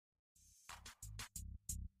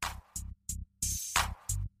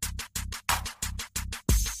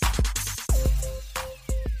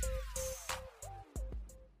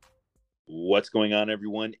What's going on,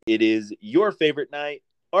 everyone? It is your favorite night,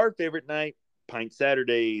 our favorite night, Pint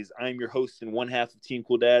Saturdays. I'm your host and one half of Team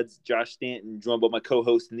Cool Dads, Josh Stanton, joined by my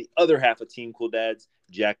co-host and the other half of Team Cool Dads,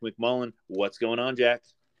 Jack McMullen. What's going on, Jack?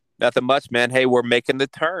 Nothing much, man. Hey, we're making the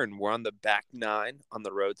turn. We're on the back nine on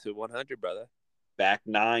the road to 100, brother. Back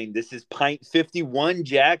nine. This is Pint 51,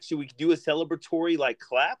 Jack. Should we do a celebratory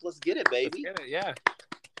clap? Let's get it, baby. Let's get it, yeah.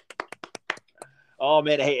 Oh,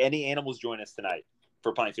 man. Hey, any animals join us tonight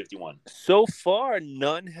for Pint 51? So far,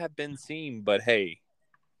 none have been seen, but hey,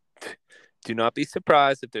 do not be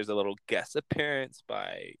surprised if there's a little guest appearance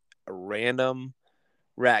by a random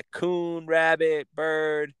raccoon, rabbit,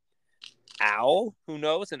 bird, owl. Who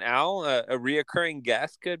knows? An owl, a reoccurring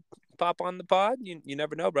guest could pop on the pod. You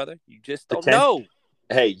never know, brother. You just don't know.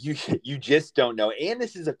 Hey, you just don't know. And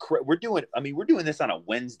this is we're doing this on a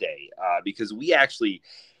Wednesday because we actually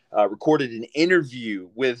recorded an interview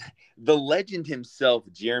with the legend himself,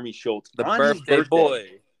 Jeremy Schultz, the birthday boy.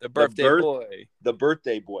 The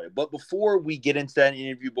birthday boy. But before we get into that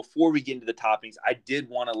interview, before we get into the toppings, I did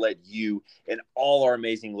want to let you and all our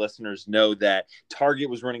amazing listeners know that Target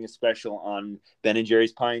was running a special on Ben &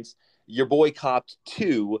 Jerry's Pints. Your boy copped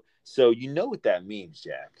 2, so you know what that means,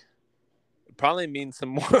 Jack. It probably means some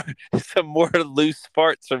more loose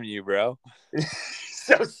farts from you, bro.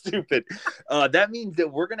 So stupid. That means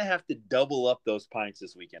that we're going to have to double up those pints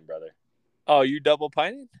this weekend, brother. Oh, you double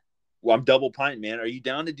pinting? Well, I'm double pint, man. Are you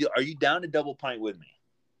down to double pint with me?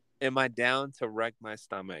 Am I down to wreck my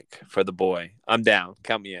stomach for the boy? I'm down.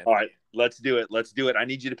 Count me in. All right, let's do it. I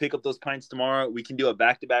need you to pick up those pints tomorrow. We can do a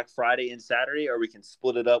back-to-back Friday and Saturday, or we can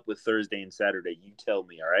split it up with Thursday and Saturday. You tell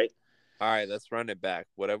me, all right? All right, let's run it back.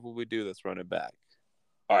 Whatever we do, let's run it back.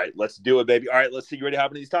 All right, let's do it, baby. All right, let's see. You ready to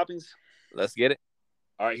hop into these toppings? Let's get it.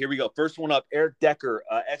 All right, here we go. First one up, Eric Decker,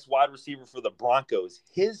 ex-wide receiver for the Broncos.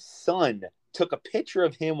 His son took a picture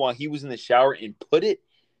of him while he was in the shower and put it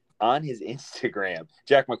on his Instagram.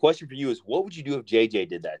 Jack, my question for you is, what would you do if JJ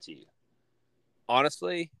did that to you?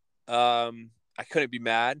 Honestly, I couldn't be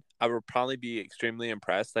mad. I would probably be extremely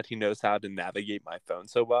impressed that he knows how to navigate my phone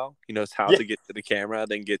so well. He knows how to get to the camera,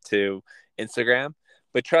 then get to Instagram.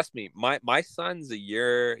 But trust me, my son's a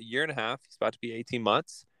year and a half. He's about to be 18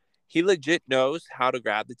 months. He legit knows how to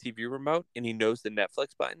grab the TV remote, and he knows the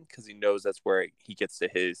Netflix button because he knows that's where he gets to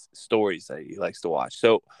his stories that he likes to watch.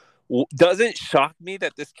 So doesn't shock me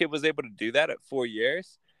that this kid was able to do that at 4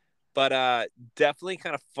 years, but definitely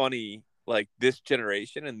kind of funny, like this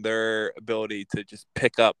generation and their ability to just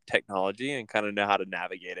pick up technology and kind of know how to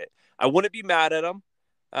navigate it. I wouldn't be mad at him.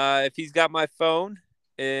 If he's got my phone,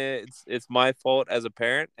 it's my fault as a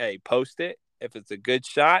parent. Hey, post it. If it's a good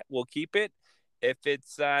shot, we'll keep it. If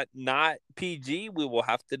it's not PG, we will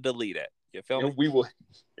have to delete it. You feel me? We will.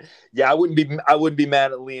 Yeah, I wouldn't be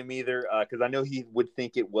mad at Liam either because I know he would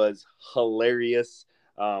think it was hilarious.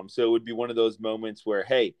 So it would be one of those moments where,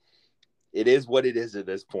 hey, it is what it is at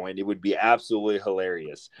this point. It would be absolutely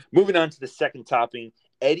hilarious. Moving on to the second topping,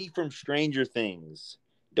 Eddie from Stranger Things.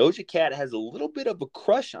 Doja Cat has a little bit of a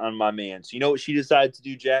crush on my man. So you know what she decided to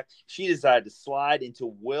do, Jack? She decided to slide into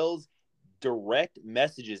Will's direct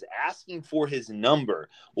messages asking for his number.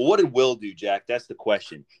 Well, what did Will do, Jack? That's the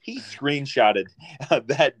question. He screenshotted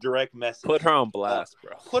that direct message. Put her on blast,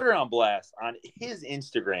 bro. Put her on blast on his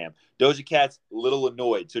Instagram. Doja Cat's a little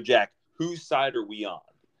annoyed. So, Jack, whose side are we on?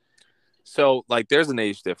 So, there's an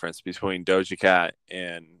age difference between Doja Cat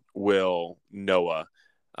and Will Noah.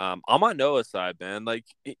 I'm on Noah's side, man.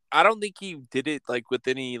 I don't think he did it, with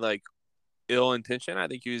any, ill intention. I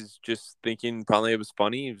think he was just thinking probably it was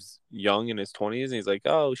funny. He was young in his 20s, and he's like,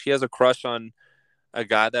 oh, she has a crush on a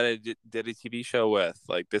guy that I did a TV show with.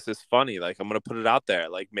 This is funny. I'm going to put it out there.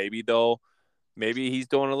 Maybe he's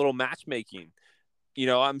doing a little matchmaking.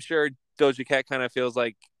 I'm sure Doja Cat kind of feels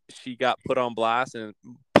like she got put on blast and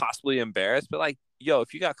possibly embarrassed, but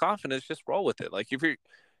if you got confidence, just roll with it.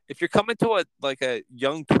 If you're coming to a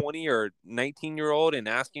young 20 or 19-year-old and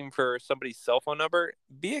asking for somebody's cell phone number,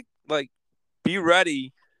 be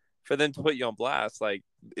ready for them to put you on blast.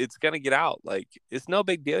 It's going to get out. It's no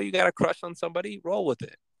big deal. You got a crush on somebody, roll with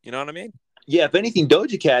it. You know what I mean? Yeah, if anything,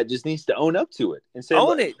 Doja Cat just needs to own up to it and say,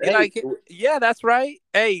 own it. Hey. Yeah, that's right.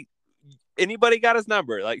 Hey, anybody got his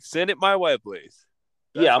number? Send it my way, please.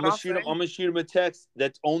 That's I'm gonna shoot him a text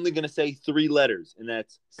that's only gonna say 3 letters, and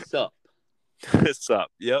that's sup.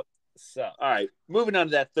 Sup. Yep. Sup. All right. Moving on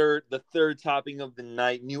to the third topping of the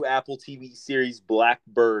night. New Apple TV series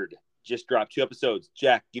Blackbird just dropped 2 episodes.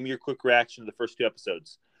 Jack, give me your quick reaction to the first 2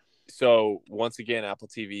 episodes. So once again, Apple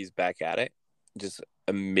TV is back at it. Just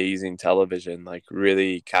amazing television,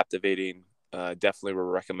 really captivating. Definitely would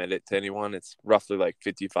recommend it to anyone. It's roughly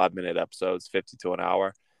 55-minute episodes, 50 to an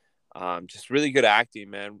hour. Just really good acting,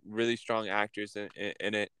 man. Really strong actors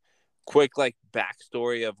in it. Quick like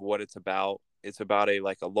backstory of what it's about. It's about a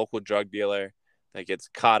local drug dealer that gets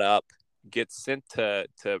caught up, gets sent to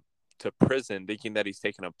prison, thinking that he's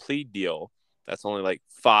taking a plea deal that's only like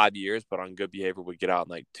 5 years, but on good behavior would get out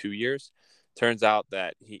in like 2 years. Turns out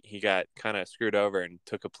that he got kind of screwed over and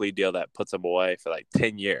took a plea deal that puts him away for like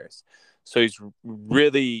 10 years. So he's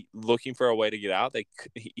really looking for a way to get out. Like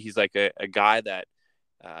he's like a guy that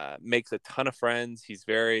makes a ton of friends. He's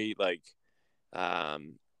very like,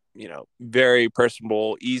 very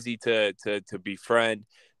personable, easy to befriend.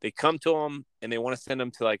 They come to him and they want to send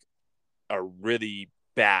him to like a really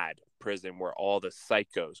bad prison where all the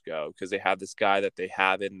psychos go, because they have this guy that they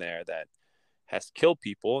have in there that has killed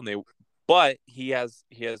people, but he hasn't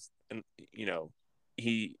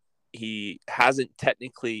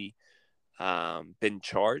technically been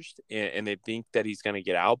charged, and they think that he's going to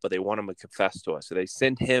get out, but they want him to confess to us. So they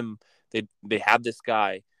send him. They have this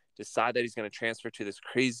guy decide that he's going to transfer to this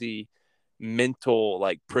crazy mental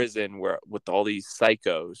like prison where with all these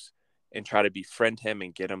psychos, and try to befriend him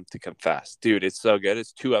and get him to confess. Dude, it's so good.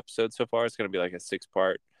 It's 2 episodes so far. It's going to be like a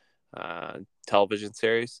 6-part television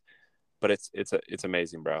series, but it's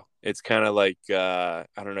amazing, bro. It's kind of like I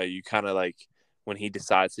don't know. You kind of like when he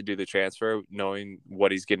decides to do the transfer, knowing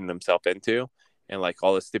what he's getting himself into and like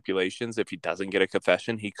all the stipulations. If he doesn't get a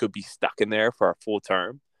confession, he could be stuck in there for a full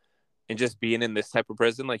term. And just being in this type of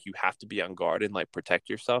prison, like you have to be on guard and like protect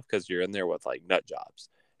yourself because you're in there with like nut jobs.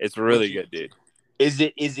 It's really good, dude. Is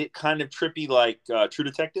it kind of trippy like True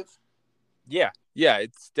Detective? Yeah,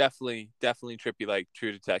 it's definitely trippy like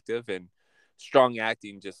True Detective, and strong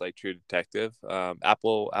acting just like True Detective.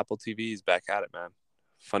 Apple TV is back at it, man.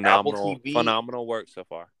 Phenomenal work so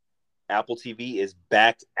far. Apple TV is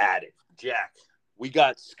back at it. Jack, we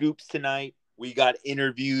got scoops tonight. We got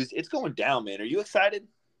interviews. It's going down, man. Are you excited?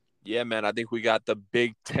 Yeah, man. I think we got the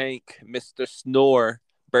big tank, Mr. Snore,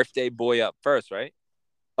 birthday boy up first, right?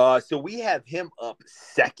 So we have him up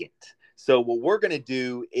second. So what we're going to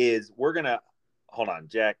do is hold on,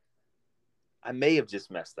 Jack. I may have just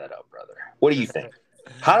messed that up, brother. What do you think?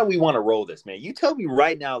 How do we want to roll this, man? You tell me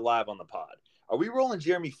right now live on the pod. Are we rolling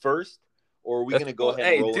Jeremy first, or are we going to go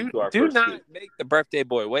ahead and roll into our first? Do not make the birthday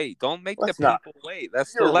boy wait. Don't make the people wait.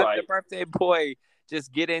 Let's let the birthday boy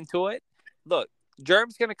just get into it. Look,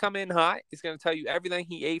 Germ's going to come in hot. He's going to tell you everything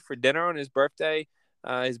he ate for dinner on his birthday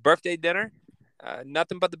dinner.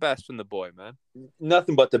 Nothing but the best from the boy, man.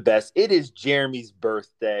 Nothing but the best. It is Jeremy's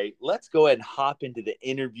birthday. Let's go ahead and hop into the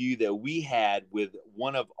interview that we had with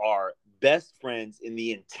one of our best friends in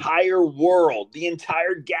the entire world, the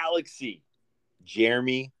entire galaxy,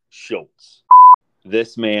 Jeremy Schultz.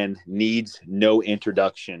 This man needs no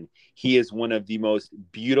introduction. He is one of the most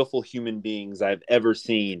beautiful human beings I've ever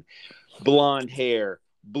seen. Blonde hair,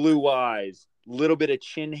 blue eyes, little bit of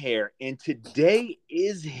chin hair, and today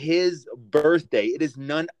is his birthday. It is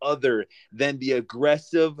none other than the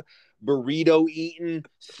aggressive, burrito eating,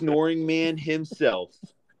 snoring man himself,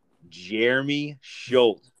 Jeremy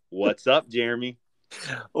Schultz. What's up, Jeremy?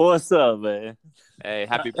 What's up, man? Hey,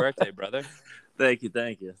 happy birthday, brother. Thank you.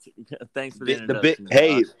 Thanks for the introduction.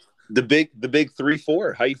 The big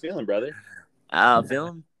 3-4. How you feeling, brother? I'm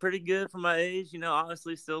feeling pretty good for my age.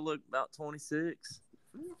 Honestly, still look about 26.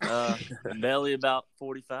 Belly about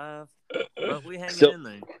 45, but we hanging in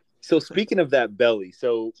there. So speaking of that belly,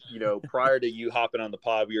 prior to you hopping on the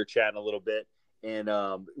pod, we were chatting a little bit, and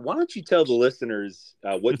why don't you tell the listeners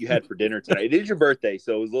what you had for dinner tonight? It is your birthday,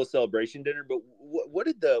 so it was a little celebration dinner. But what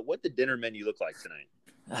did the dinner menu look like tonight?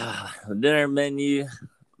 The dinner menu: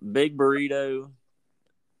 big burrito,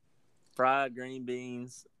 fried green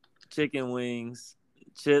beans, chicken wings,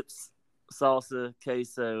 chips, salsa,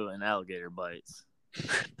 queso, and alligator bites.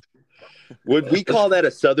 Would we call that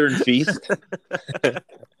a Southern feast? A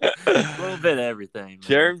little bit of everything.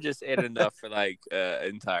 Jerm just ate enough for like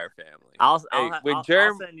entire family. I'll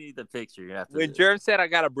send you the picture after when this. Jerm said I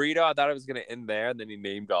got a burrito, I thought it was gonna end there, and then he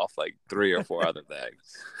named off like 3 or 4 other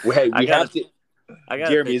things. Wait,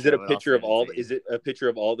 Jeremy, is it a picture of all? Is it a picture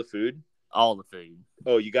of all the food? All the food.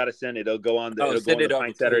 Oh, you got to send it. It'll go on the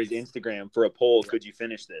Pintsetter's Instagram for a poll. Could you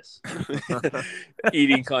finish this?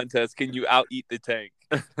 Eating contest. Can you out eat the tank?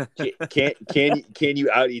 Can you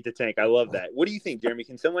out eat the tank? I love that. What do you think, Jeremy?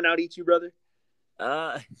 Can someone out eat you, brother?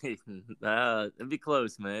 It'd be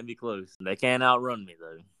close, man. It'd be close. They can't outrun me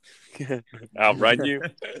though. Outrun you?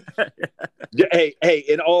 Hey,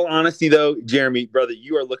 in all honesty though, Jeremy, brother,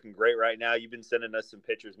 you are looking great right now. You've been sending us some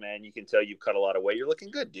pictures, man. You can tell you've cut a lot of weight. You're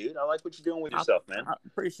looking good, dude. I like what you're doing with yourself, man. I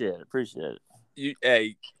appreciate it.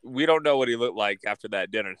 Hey, we don't know what he looked like after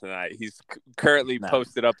that dinner tonight. He's currently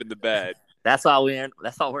posted up in the bed. That's why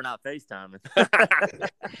we're not FaceTiming.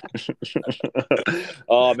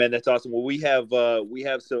 Oh man, that's awesome. Well, we have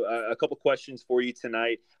a couple questions for you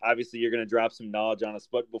tonight. Obviously, you're going to drop some knowledge on us,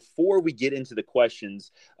 but before we get into the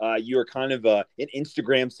questions, you are kind of an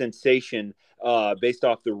Instagram sensation based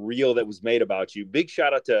off the reel that was made about you. Big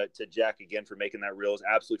shout out to Jack again for making that reel. It was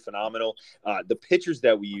absolutely phenomenal. The pictures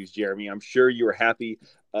that we used, Jeremy, I'm sure you were happy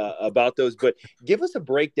about those. But give us a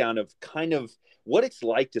breakdown of kind of what it's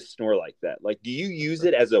like to snore like that. Like, do you use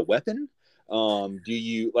it as a weapon? Do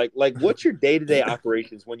you like what's your day-to-day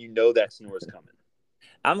operations when you know that snore is coming?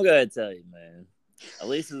 I'm going to tell you, man.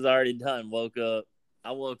 Elisa's already done.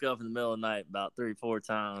 I woke up in the middle of the night about 3-4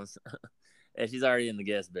 times, and she's already in the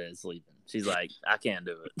guest bed sleeping. She's like, I can't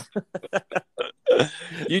do it.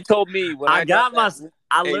 You told me when I got my.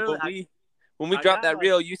 I hey, literally. when we dropped that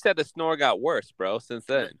reel, you said the snore got worse, bro. Since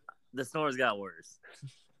then, the snores got worse.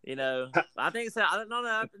 You know, I think it's. I don't know.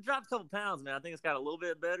 I dropped a couple pounds, man. I think it's got a little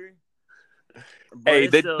bit better. Hey,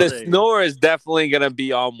 the snore is definitely gonna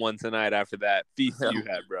be on one tonight after that feast you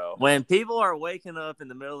had, bro. When people are waking up in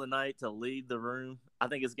the middle of the night to leave the room, I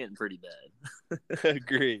think it's getting pretty bad.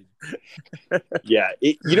 Agreed. Yeah,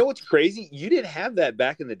 you know what's crazy? You didn't have that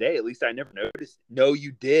back in the day. At least I never noticed. No,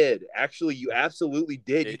 you did. Actually, you absolutely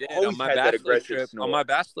did. You always had that aggressive snore. On my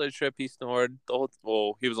bachelor trip, he snored.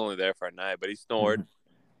 Well, he was only there for a night, but he snored.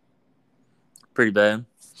 Pretty bad.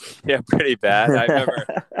 Yeah, pretty bad. I remember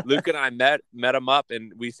Luke and I met him up,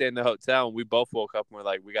 and we stayed in the hotel, and we both woke up and we're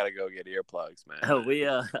like, we got to go get earplugs,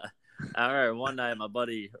 man. I remember one night at my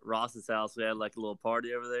buddy Ross's house, we had like a little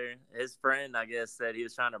party over there. His friend, I guess, said he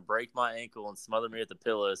was trying to break my ankle and smother me with the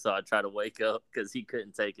pillow, so I tried to wake up because he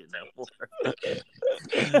couldn't take it no more.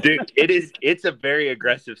 Dude, it's a very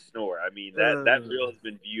aggressive snore. I mean, that reel has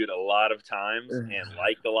been viewed a lot of times and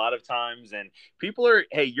liked a lot of times, and people are,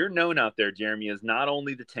 hey, you're known out there, Jeremy, as not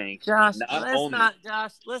only the tank. Josh,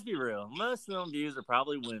 let's be real. Most of them views are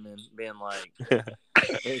probably women being like,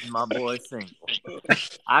 is my boy single?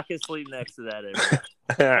 I could sleep next to that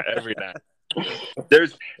every night.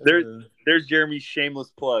 There's Jeremy's shameless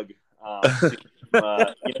plug.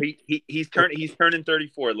 He's turning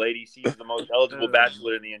 34, ladies. He's the most eligible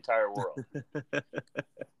bachelor in the entire world.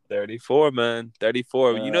 34, man.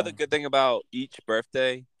 34. You know the good thing about each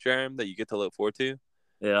birthday, Jeremy, that you get to look forward to?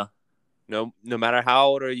 Yeah. No matter how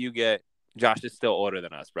older you get, Josh is still older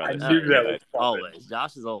than us, brother. I knew that was always.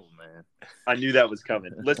 Josh is old, man. I knew that was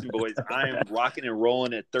coming. Listen, boys, I am rocking and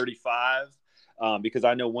rolling at 35 because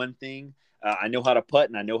I know one thing. I know how to putt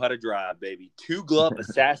and I know how to drive, baby. Two Glove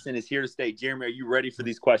Assassin is here to stay. Jeremy, are you ready for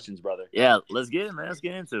these questions, brother? Yeah, let's get it, man. Let's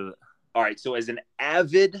get into it. All right. So as an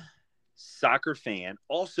avid soccer fan,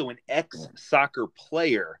 also an ex-soccer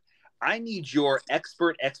player, I need your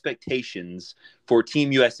expert expectations for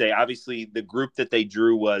Team USA. Obviously, the group that they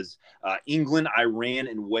drew was England, Iran,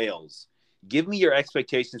 and Wales. Give me your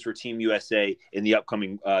expectations for Team USA in the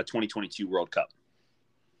upcoming 2022 World Cup.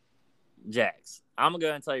 Jax, I'm going to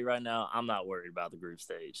go and tell you right now, I'm not worried about the group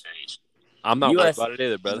stage. I'm not worried about it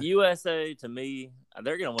either, brother. USA, to me,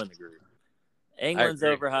 they're going to win the group. England's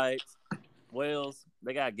overhyped. Wales,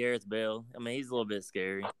 they got Gareth Bale. I mean, he's a little bit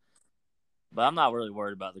scary. But I'm not really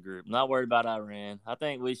worried about the group. I'm not worried about Iran. I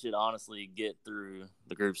think we should honestly get through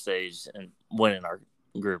the group stage and win in our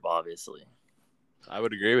group, obviously. I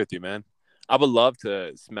would agree with you, man. I would love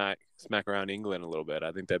to smack around England a little bit.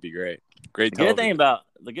 I think that'd be great. Great. The good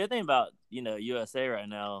thing about USA right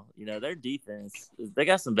now, their defense, they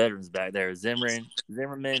got some veterans back there. Zimmerman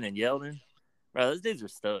and Yeldon. Bro, those dudes are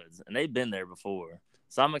studs, and they've been there before.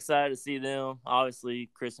 So I'm excited to see them. Obviously,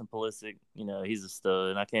 Christian Pulisic, he's a stud,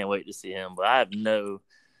 and I can't wait to see him. But I have no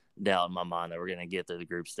doubt in my mind that we're going to get to the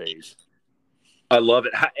group stage. I love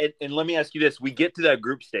it. And let me ask you this. We get to that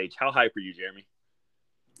group stage. How hype are you, Jeremy?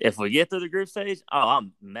 If we get to the group stage,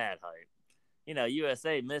 I'm mad hype.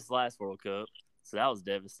 USA missed last World Cup, so that was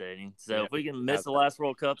devastating. So if we can miss the last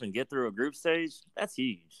World Cup and get through a group stage, that's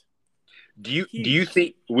huge. Do you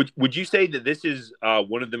think would you say that this is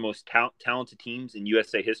one of the most talented teams in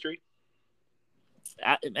USA history?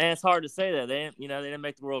 Man, it's hard to say that. They didn't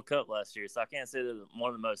make the World Cup last year, so I can't say they're one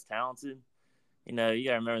of the most talented. You got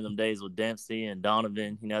to remember them days with Dempsey and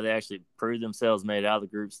Donovan. They actually proved themselves, made it out of the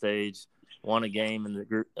group stage, won a game in the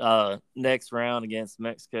group next round against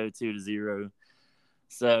Mexico 2-0.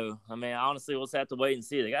 So, I mean, honestly, we'll just have to wait and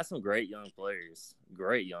see. They got some great young players.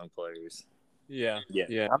 Yeah.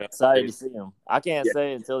 I'm excited to see them. I can't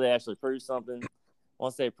say until they actually prove something.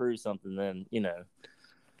 Once they prove something, then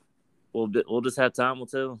we'll just have time. We'll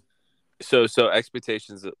tell. So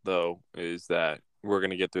expectations though is that we're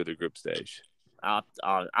gonna get through the group stage. I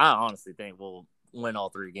honestly think we'll win all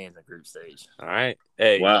 3 games in group stage. All right.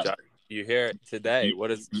 Hey, wow. You hear it today.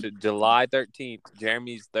 What is July 13th,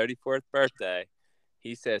 Jeremy's 34th birthday.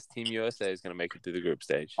 He says Team USA is going to make it through the group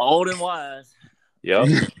stage. Old and wise. Yep.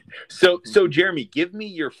 So Jeremy, give me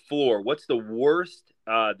your floor. What's the worst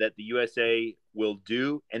that the USA will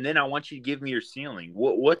do? And then I want you to give me your ceiling.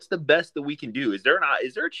 What's the best that we can do? Is there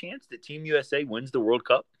a chance that Team USA wins the World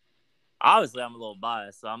Cup? Obviously, I'm a little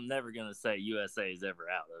biased, so I'm never going to say USA is ever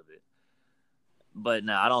out of it. But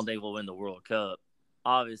no, I don't think we'll win the World Cup,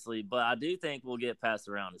 obviously. But I do think we'll get past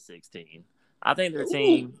the round of 16. I think their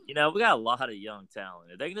team, we got a lot of young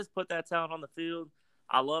talent. If they can just put that talent on the field,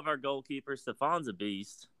 I love our goalkeeper. Stefan's a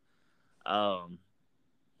beast.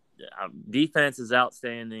 Defense is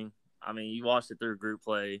outstanding. I mean, you watched it through group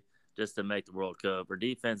play just to make the World Cup. Our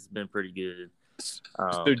defense has been pretty good.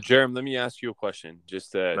 So, Jerem, let me ask you a question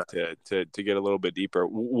just to get a little bit deeper.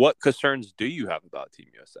 What concerns do you have about Team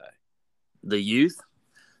USA? The youth?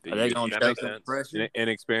 Are they going to show some pressure?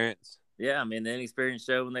 Inexperience? Yeah, I mean, the inexperience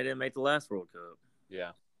showed when they didn't make the last World Cup.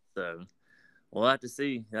 Yeah. So, we'll have to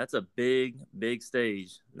see. That's a big, big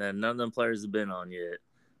stage that none of them players have been on yet.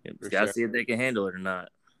 Got to see if they can handle it or not.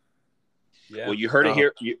 Yeah. Well, you heard it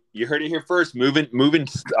here. You heard it here first. Moving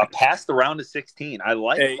past the round of 16. I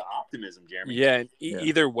like the optimism, Jeremy. Yeah. And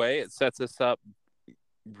either way, it sets us up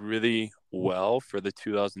really well for the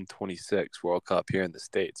 2026 World Cup here in the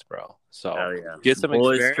States, bro. So get some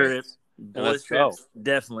experience. Boys trips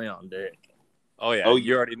definitely on deck. Oh yeah.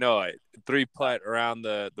 You already know it. 3-putt around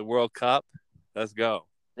the World Cup. Let's go.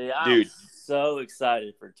 I'm so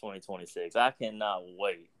excited for 2026. I cannot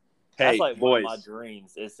wait. Hey, that's like boys, one of my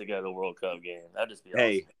dreams is to go to the World Cup game. That'd just be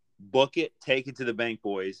awesome. Book it, take it to the bank,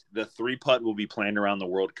 boys. The 3-putt will be planned around the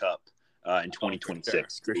World Cup in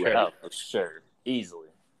 2026. For sure. Oh, for sure. Easily.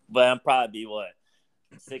 But I'm probably be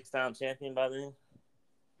 6-time champion by then?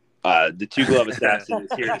 The two-glove assassin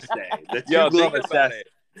is here to stay. The two-glove assassin.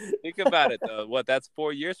 Think about it, though. That's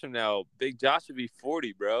 4 years from now. Big Josh would be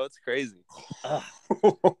 40, bro. It's crazy.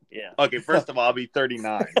 Yeah. Okay, first of all, I'll be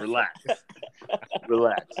 39. Relax.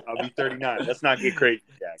 I'll be 39. Let's not get crazy,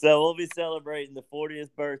 Jack. So we'll be celebrating the 40th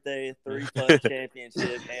birthday, 3-putt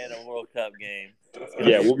championship, and a World Cup game. We'll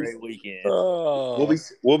be a great weekend.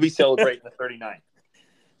 We'll be celebrating the 39th.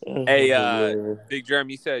 Hey, Big Jerem,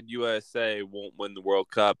 you said USA won't win the World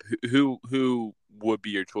Cup. Who would be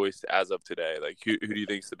your choice as of today? Like, who do you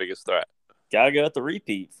think is the biggest threat? Gotta go with the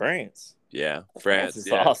repeat, France. Yeah, France is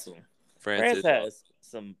awesome. France has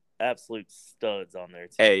some absolute studs on their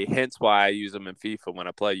team. Hey, hence why I use them in FIFA when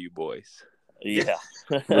I play you boys. Yeah.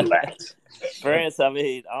 Relax. France, I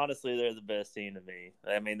mean, honestly, they're the best team to me.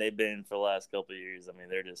 I mean, they've been for the last couple of years.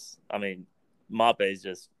 I mean, Mbappé's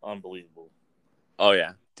just unbelievable. Oh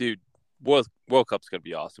yeah, dude, World Cup's gonna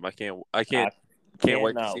be awesome. I can't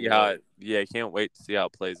wait to see how can't wait to see how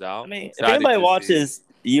it plays out. I mean, if anybody watches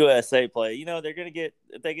USA play, they're gonna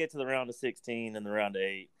if they get to the round of 16 and the round of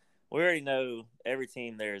 8, we already know every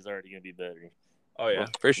team there is already gonna be better. Oh yeah,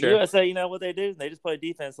 for sure. USA, you know what they do? They just play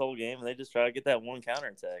defense the whole game and they just try to get that one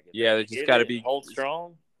counterattack. They just gotta hold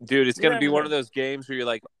strong. Dude, it's going to be one of those games where you're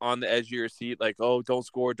like on the edge of your seat, like, oh, don't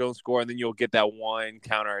score, and then you'll get that one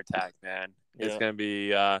counterattack, man. Yeah. It's going to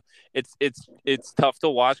be it's tough to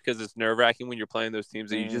watch because it's nerve-wracking when you're playing those teams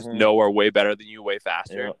that you just know are way better than you, way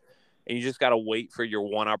faster. Yeah. And you just got to wait for your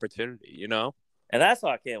one opportunity, And that's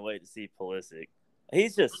why I can't wait to see Pulisic.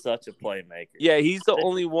 He's just such a playmaker. Yeah, he's the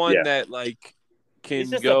only one that, like, can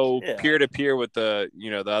go peer-to-peer with the,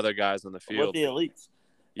 the other guys on the field. With the elites.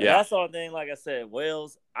 And that's the only thing, like I said,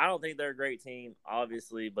 Wales, I don't think they're a great team,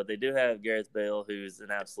 obviously, but they do have Gareth Bale, who's an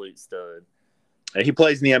absolute stud. And he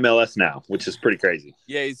plays in the MLS now, which is pretty crazy.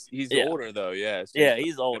 Yeah, he's older, though,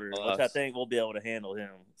 he's older, which I think we'll be able to handle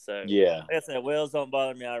him. So, like I said, Wales don't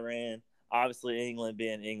bother me. Iran, obviously, England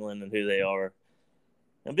being England and who they are.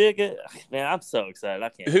 It'll be a good – man, I'm so excited. I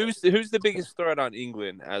can't Who's the biggest threat on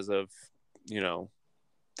England as of,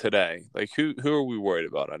 today? Like, who are we worried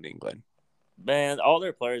about on England? Man, all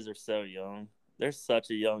their players are so young. They're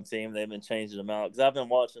such a young team. They've been changing them out because I've been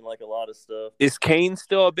watching like a lot of stuff. Is Kane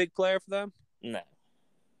still a big player for them?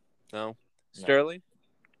 No. Sterling?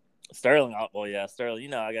 Sterling. Well, yeah,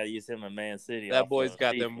 Sterling. I got to use him in Man City. That boy's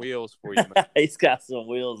got them wheels for you, man. He's got some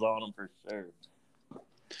wheels on him for sure.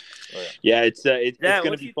 Yeah, it's going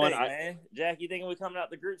to be fun. Man? Jack, you think we're coming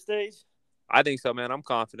out the group stage? I think so, man. I'm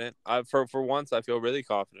confident. For once, I feel really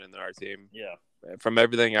confident in our team. Yeah. From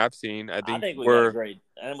everything I've seen, I think we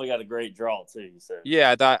got a great draw too. So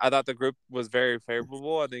yeah, I thought the group was very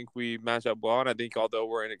favorable. I think we match up well, and I think although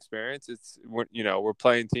we're inexperienced, we're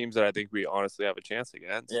playing teams that I think we honestly have a chance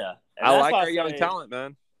against. Yeah, I like our young talent,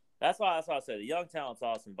 man. That's why I say the young talent's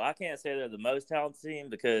awesome, but I can't say they're the most talented team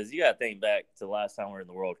because you got to think back to the last time we were in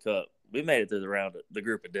the World Cup we made it through the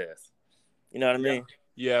group of death. You know what I mean?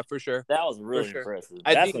 Yeah, for sure. That was really sure. impressive.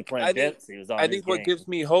 I That's think- when I Clint think- Dempsey was on. I his think what game. gives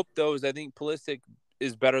me hope though is I think Pulisic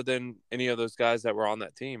is better than any of those guys that were on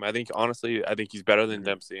that team. I think honestly, I think he's better than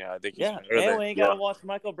Dempsey. I think he's Yeah, better and than. we ain't got to watch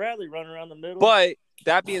Michael Bradley run around the middle. But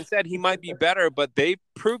that being said, he might be better, but they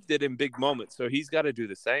proved it in big moments, so he's got to do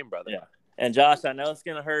the same, brother. Yeah. And Josh, I know it's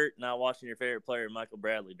gonna hurt not watching your favorite player, Michael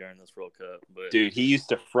Bradley, during this World Cup. But Dude, he used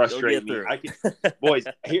to frustrate me. through. Boys,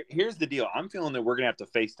 here's the deal. I'm feeling that we're gonna have to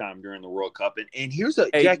FaceTime during the World Cup, and here's a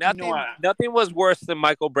Hey, Jack. nothing was worse than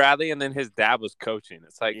Michael Bradley, and then his dad was coaching.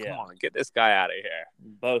 It's like, Yeah. come on, get this guy out of here.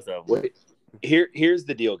 both of them. Here's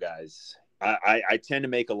the deal, guys. I tend to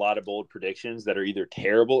make a lot of bold predictions that are either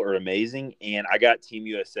terrible or amazing, and I got Team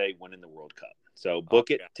USA winning the World Cup. So book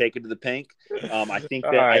it, take it to the pink. I think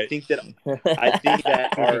that right.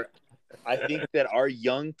 I think that our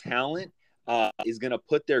young talent is going to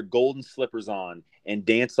put their golden slippers on and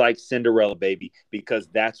dance like Cinderella, baby, because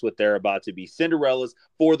that's what they're about to be. Cinderellas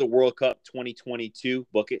for the World Cup 2022.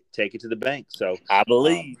 Book it, take it to the bank. So I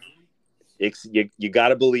believe. You got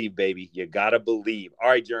to believe, baby. You got to believe. All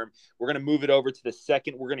right, Germ, we're going to move it over to the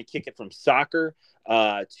second. We're going to kick it from soccer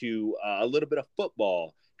to a little bit of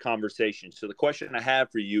football conversation. So the question I have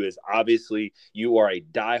for you is, obviously, you are a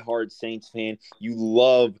diehard Saints fan. You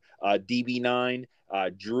love DB9,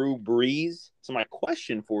 Drew Brees. So my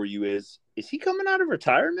question for you is he coming out of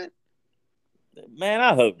retirement? Man,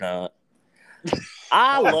 I hope not.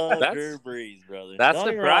 I love That's- Drew Brees, brother. that's Don't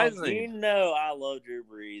get me wrong. surprising. You know I love Drew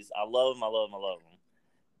Brees. I love him. I love him. I love him.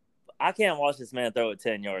 I can't watch this man throw it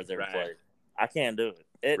 10 yards every Right. play. I can't do it.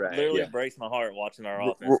 It Right, literally yeah. breaks my heart watching our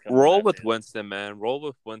offense. come Roll back, with man. Winston, man. Roll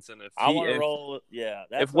with Winston. I want to roll with, yeah.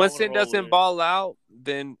 That's If what I wanna Winston roll doesn't with. ball out,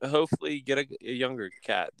 then hopefully get a younger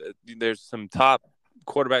cat. There's some top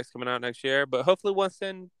quarterbacks coming out next year, but hopefully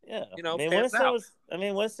Winston, Yeah. you know, I mean, pans out.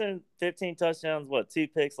 Winston 15 touchdowns, 2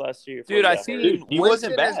 picks last year? Dude, I got seen hurt. Dude, he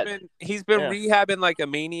Winston wasn't bad. He's been Yeah. rehabbing like a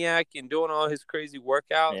maniac and doing all his crazy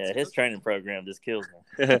workouts. Yeah, his training program just kills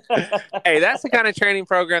me. Hey, that's the kind of training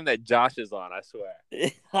program that Josh is on, I swear.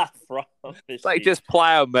 I promise It's like you. just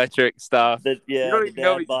plyometric stuff. The, yeah, You don't the even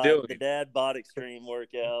know what dad he's bod, doing. the dad bod extreme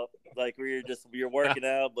workout, like where you're working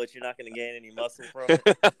out, but you're not going to gain any muscle from it.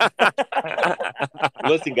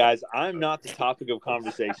 Listen, guys, I'm not the topic of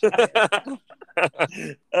conversation.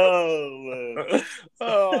 Oh man!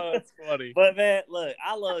 Oh, that's funny. But man, look,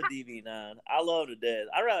 I love DB9. I love him to death.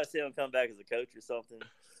 I'd rather see him come back as a coach or something.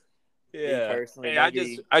 Yeah. personally, Hey, I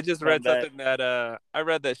maybe just read come back. something that I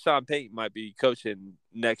read that Sean Payton might be coaching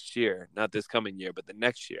next year, not this coming year, but the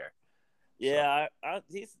next year. Yeah,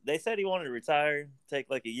 they said he wanted to retire, take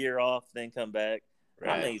like a year off, then come back.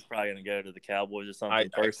 I think he's probably going to go to the Cowboys or something.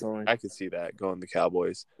 Personally, I could see that going to the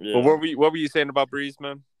Cowboys. yeah. But what were you saying about Breeze,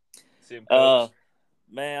 man? See him coach?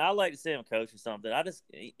 Man, I like to see him coach or something. I just,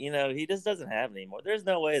 he just doesn't have it anymore. There's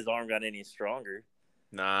no way his arm got any stronger.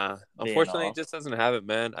 Nah, being unfortunately, he off. just doesn't have it,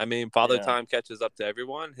 man. I mean, Father Yeah. Time catches up to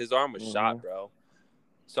everyone. His arm was Mhm. shot, bro.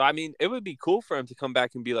 So, I mean, it would be cool for him to come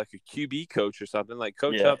back and be like a QB coach or something, like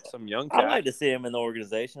coach Yeah. up some young I cat. like to see him in the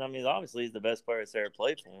organization. I mean, obviously, he's the best player that's ever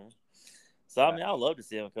played for him. So, I mean, I'd love to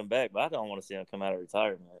see him come back, but I don't want to see him come out of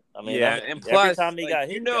retirement. I mean, Yeah, and plus, every time he like, got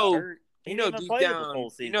hit, he got hurt. He didn't even deep play the down, full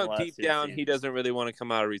season last deep down, he seasons. doesn't really want to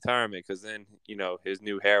come out of retirement because then, his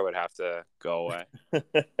new hair would have to go away.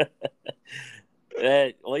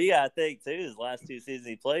 Well, you got to think, too, his last 2 seasons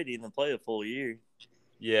he played, he didn't play a full year.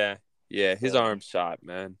 Yeah, his arm's shot,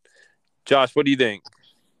 man. Josh, what do you think?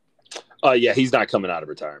 Yeah, he's not coming out of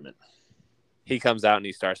retirement. He comes out and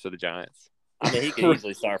he starts for the Giants. I mean, he could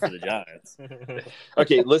easily start for the Giants.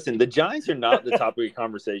 Okay, listen, the Giants are not the topic of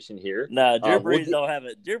conversation here. No, Drew we'll Brees get- don't have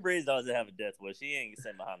it. Drew Brees doesn't have a death wish. He ain't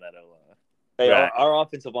sitting behind that O-line. Hey, Right. our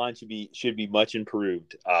offensive line should be much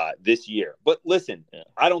improved this year. But listen, Yeah.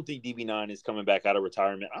 I don't think DB9 is coming back out of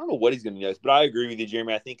retirement. I don't know what he's going to do, but I agree with you,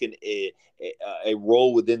 Jeremy. I think a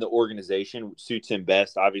role within the organization suits him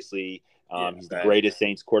best. Obviously, he's the greatest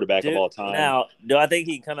Saints quarterback of all time. Now, do I think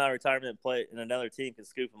he can come out of retirement and play and another team can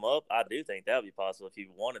scoop him up? I do think that would be possible if he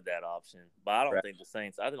wanted that option. But I don't Right. think the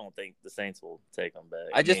Saints. I don't think the Saints will take him back.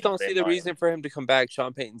 I just mean, don't they see the might. reason for him to come back.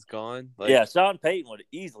 Sean Payton's gone. Like, Yeah, Sean Payton would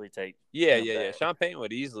easily take. yeah. back. Sean Payton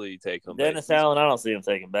would easily take him Dennis back. Allen, I don't see him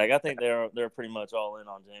taking back. I think they're pretty much all in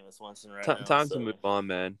on Jameis Winston right now. Time so. to move on,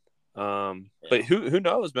 man. But who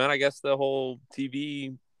knows, man? I guess the whole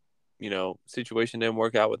TV, situation didn't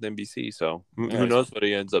work out with NBC. So who knows what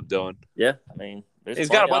he ends up doing? Yeah, I mean, He's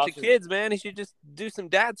got a bunch options. of kids, man. He should just do some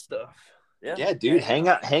dad stuff. Yeah, dude, hang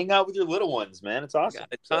out with your little ones, man. It's awesome.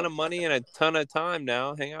 Got a ton of money and a ton of time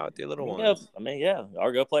now. Hang out with your little ones.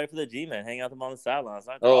 Or go play for the G-men. Hang out them on the sidelines.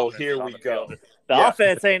 Here we go. The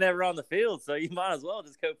offense ain't ever on the field, so you might as well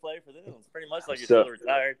just go play for them. It's pretty much like you're still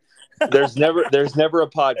retired. there's never a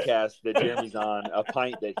podcast that Jeremy's on a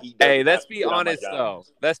pint that he doesn't. Hey, let's be honest though.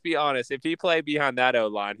 Let's be honest. If he played behind that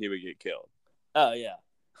O-line, he would get killed. Oh yeah,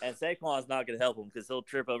 and Saquon's not going to help him because he'll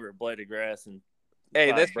trip over a blade of grass and.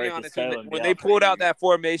 Hey, let's be honest. When they pulled out that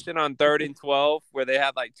formation on 3rd and 12, where they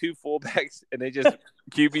had like 2 fullbacks and they just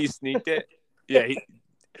QB sneaked it,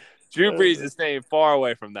 Drew Brees is staying far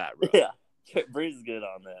away from that, bro. Yeah, Brees is good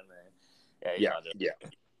on that, man. Yeah.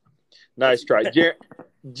 Nice try,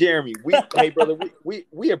 Jeremy. Hey, brother,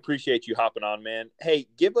 we appreciate you hopping on, man. Hey,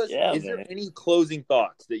 give us. Is there any closing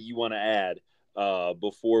thoughts that you want to add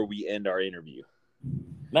before we end our interview?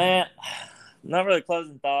 Man. Not really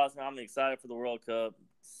closing thoughts. I'm excited for the World Cup.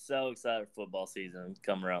 So excited for football season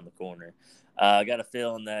coming around the corner. I got a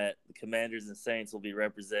feeling that the Commanders and Saints will be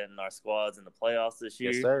representing our squads in the playoffs this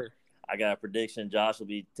year. Yes, sir. I got a prediction. Josh will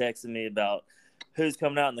be texting me about who's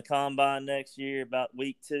coming out in the combine next year, about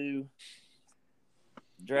week 2.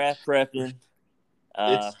 Draft prepping.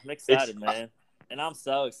 I'm excited, man. And I'm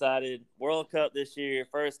so excited. World Cup this year.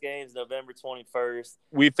 First game's November 21st.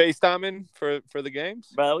 We FaceTiming for the games?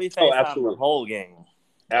 Bro, we FaceTime the whole game.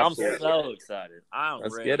 Absolutely. I'm so excited.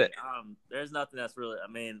 Let's get it. There's nothing that's really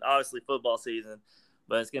 – obviously football season,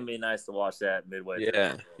 but it's going to be nice to watch that midway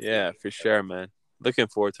through. Yeah, for sure, man. Looking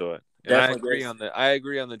forward to it. And I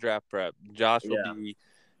agree on the draft prep. Josh will be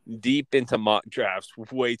deep into mock drafts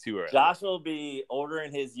way too early. Josh will be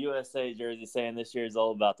ordering his USA jersey saying this year is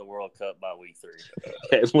all about the World Cup by week 3.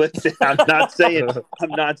 Okay, listen, I'm not saying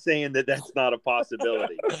that that's not a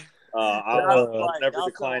possibility. I'll never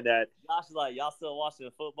decline that. Josh is like, y'all still watching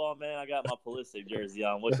football, man? I got my Pulisic jersey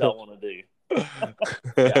on. What y'all want to do?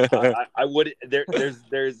 I would.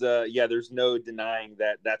 There's no denying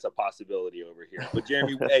that that's a possibility over here. But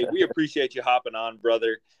Jeremy, hey, we appreciate you hopping on,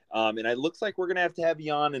 brother. And it looks like we're gonna have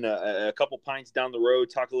you on in a couple pints down the road,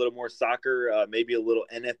 talk a little more soccer, maybe a little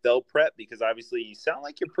NFL prep, because obviously you sound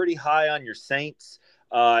like you're pretty high on your Saints,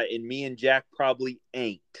 and me and Jack probably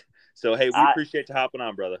ain't. So hey, we appreciate you hopping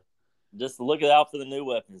on, brother. Just look out for the new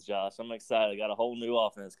weapons, Josh. I'm excited. Got a whole new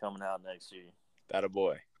offense coming out next year. That a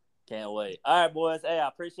boy. Can't wait. All right, boys. Hey, I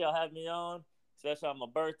appreciate y'all having me on, especially on my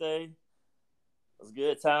birthday. It was a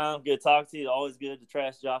good time. Good talking to you. Always good to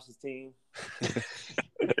trash Josh's team.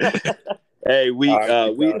 Hey, we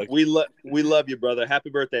love you, brother. Happy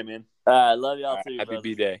birthday, man. All right, love y'all too. Happy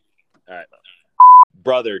B-Day. All right,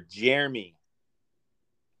 brother. Jeremy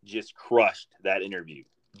just crushed that interview,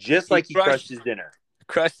 just like he crushed his dinner.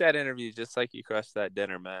 Crushed that interview just like you crushed that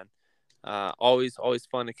dinner, man. Always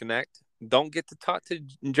fun to connect. Don't get to talk to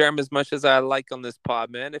Jeremy as much as I like on this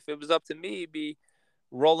pod, man. If it was up to me, he'd be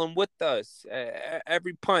rolling with us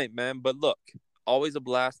every pint, man. But look, always a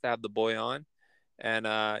blast to have the boy on. And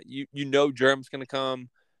you know Jerem's going to come.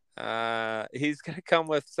 He's going to come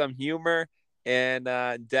with some humor and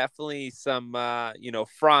definitely some,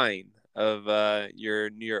 frying of your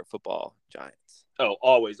New York Football Giants. Oh,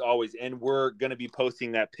 always. And we're going to be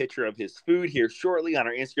posting that picture of his food here shortly on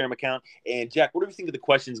our Instagram account. And Jack, what do you think the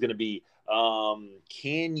question is going to be?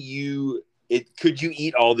 Could you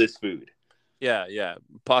eat all this food? Yeah.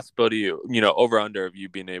 Possibility, over under of you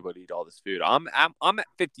being able to eat all this food. I'm at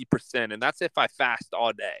 50%, and that's if I fast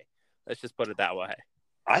all day. Let's just put it that way.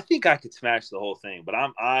 I think I could smash the whole thing, but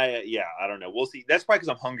I don't know. We'll see. That's probably because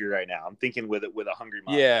I'm hungry right now. I'm thinking with a hungry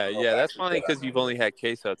mind. Yeah. That's funny because you've only had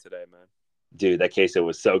queso today, man. Dude, that queso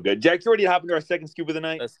was so good. Jack, you ready to hop into our second scoop of the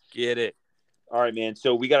night? Let's get it. All right, man.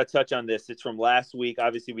 So we got to touch on this. It's from last week.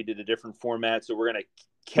 Obviously, we did a different format, so we're going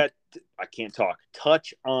to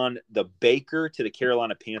touch on the Baker to the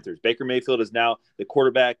Carolina Panthers. Baker Mayfield is now the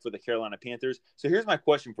quarterback for the Carolina Panthers. So here's my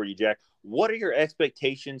question for you, Jack. What are your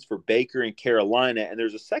expectations for Baker in Carolina? And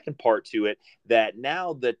there's a second part to it, that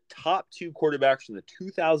now the top 2 quarterbacks from the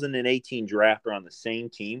 2018 draft are on the same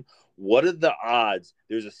team. What are the odds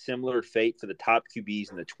there's a similar fate for the top QBs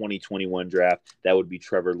in the 2021 draft? That would be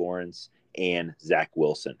Trevor Lawrence and Zach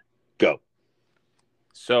Wilson. Go.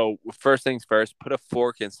 So first things first, put a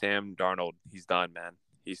fork in Sam Darnold. He's done, man.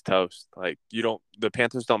 He's toast. Like, the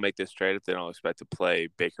Panthers don't make this trade if they don't expect to play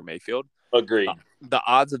Baker Mayfield. Agreed. The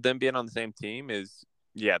odds of them being on the same team is,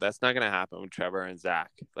 that's not going to happen with Trevor and Zach.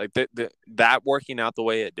 Like that working out the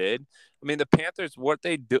way it did. I mean, the Panthers, what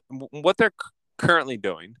they're currently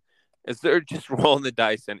doing is they're just rolling the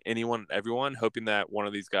dice and everyone, hoping that one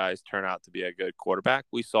of these guys turn out to be a good quarterback.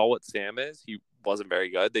 We saw what Sam is. He wasn't very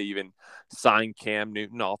good. They even signed Cam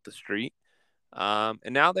Newton off the street.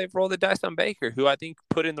 And now they've rolled the dice on Baker, who I think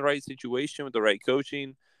put in the right situation with the right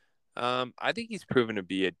coaching. I think he's proven to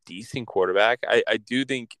be a decent quarterback. I do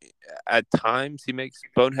think at times he makes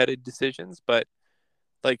boneheaded decisions, but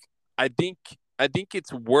like I think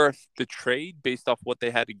it's worth the trade based off what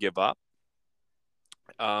they had to give up.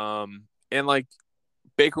 And like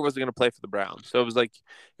Baker wasn't going to play for the Browns, so it was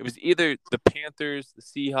either the Panthers, the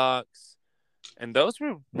Seahawks, and those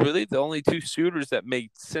were really the only two suitors that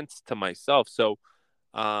made sense to myself. So,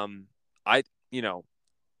 I you know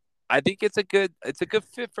I think it's a good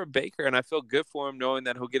fit for Baker, and I feel good for him knowing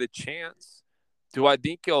that he'll get a chance. Do I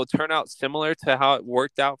think it'll turn out similar to how it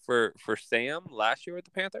worked out for Sam last year with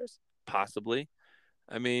the Panthers? Possibly.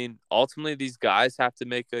 I mean, ultimately, these guys have to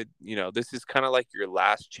make this is kind of like your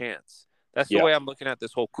last chance. That's the Yeah. way I'm looking at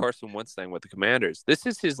this whole Carson Wentz thing with the Commanders. This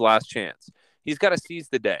is his last chance. He's got to seize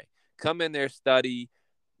the day. Come in there, study,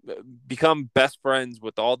 become best friends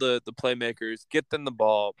with all the playmakers, get them the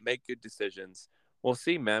ball, make good decisions. We'll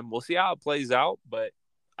see, man. We'll see how it plays out. But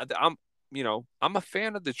I'm a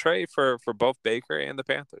fan of the trade for both Baker and the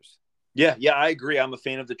Panthers. Yeah, I agree. I'm a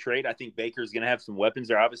fan of the trade. I think Baker's going to have some weapons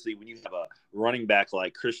there. Obviously, when you have a running back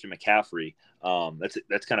like Christian McCaffrey,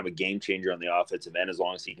 that's kind of a game changer on the offensive end as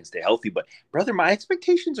long as he can stay healthy. But brother, my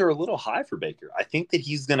expectations are a little high for Baker. I think that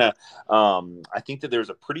he's gonna. I think that there's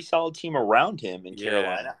a pretty solid team around him in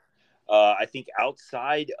Carolina. I think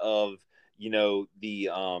outside of the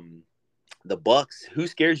Bucks, who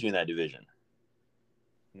scares you in that division?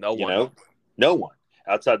 No one. No one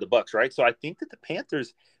outside the Bucks, right? So I think that the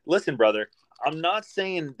Panthers. Listen, brother, I'm not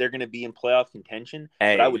saying they're going to be in playoff contention,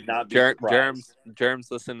 but I would not be surprised. Germs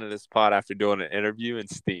listening to this pod after doing an interview and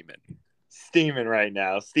steaming right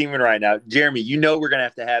now. Jeremy, we're going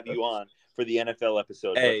to have you on for the NFL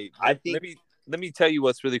episode. Hey, let me tell you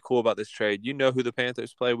what's really cool about this trade. You know who the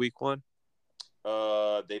Panthers play week 1?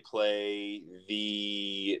 They play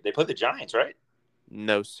the Giants, right?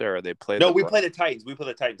 No, sir. They play. We play the Titans.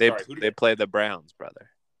 They play the Browns, brother.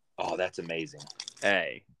 Oh, that's amazing.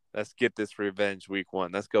 Hey, let's get this revenge week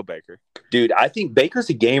 1. Let's go, Baker. Dude, I think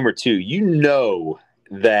Baker's a game or two. You know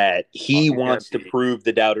that he wants to prove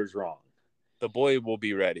the doubters wrong. The boy will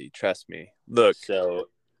be ready. Trust me. Look, so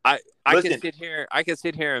I can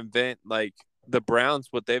sit here and vent like the Browns,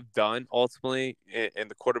 what they've done ultimately,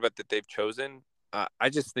 and the quarterback that they've chosen. I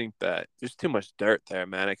just think that there's too much dirt there,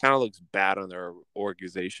 man. It kind of looks bad on their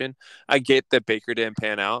organization. I get that Baker didn't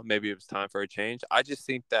pan out. Maybe it was time for a change. I just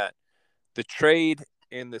think that the trade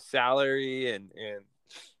and the salary and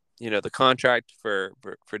the contract for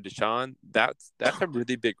Deshaun, that's a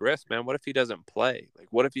really big risk, man. What if he doesn't play? Like,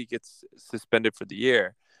 what if he gets suspended for the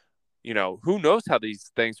year? Who knows how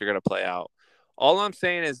these things are going to play out? All I'm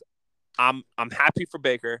saying is I'm happy for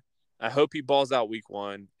Baker. I hope he balls out week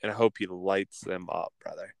 1, and I hope he lights them up,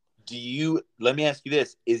 brother. Let me ask you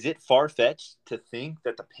this. Is it far-fetched to think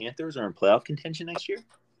that the Panthers are in playoff contention next year?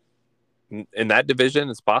 In that division,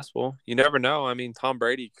 it's possible. You never know. I mean, Tom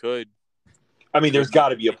Brady could. I mean, there's got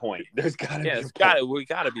to be a point. We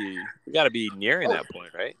got to be nearing that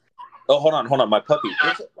point, right? Oh, hold on, my puppy.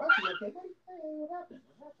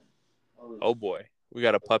 Oh boy, we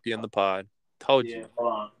got a puppy in the pod. Told you.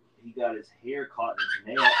 Hold on. He got his hair caught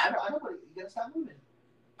in his nail. I know. You gotta stop moving.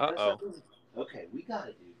 Okay, we got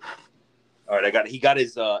it, dude. All right, he got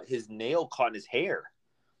his nail caught in his hair.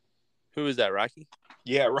 Who is that, Rocky?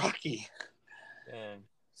 Yeah, Rocky. Dang.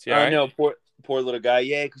 I know, poor little guy.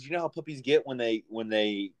 Yeah, because you know how puppies get when they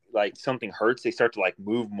like something hurts, they start to like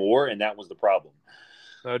move more, and that was the problem.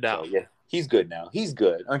 No doubt. So, yeah, he's good now. He's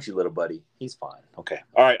good, aren't you, little buddy? He's fine. Okay.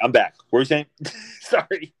 All right, I'm back. What were you saying?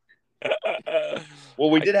 Sorry. Well,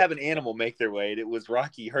 we did have an animal make their way, and it was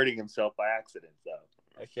Rocky hurting himself by accident. So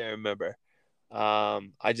I can't remember.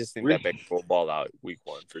 I just think that Baker will ball out week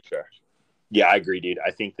 1 for sure. Yeah, I agree, dude.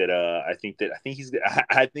 I think that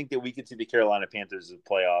we could see the Carolina Panthers as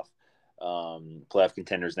playoff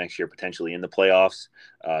contenders next year, potentially in the playoffs,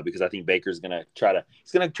 because I think Baker's gonna try to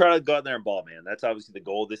go out there and ball, man. That's obviously the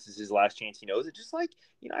goal. This is his last chance. He knows it. Just like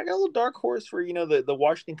I got a little dark horse for the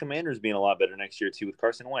Washington Commanders being a lot better next year too with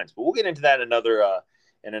Carson Wentz. But we'll get into that in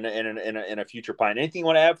a future pine. Anything you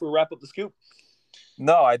want to add before we wrap up the scoop?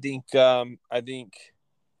 No, I think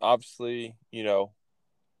obviously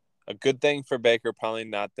a good thing for Baker, probably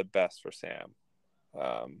not the best for Sam.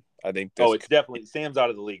 I think. It's definitely Sam's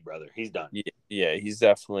out of the league, brother. He's done. Yeah, he's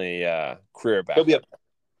definitely career backup.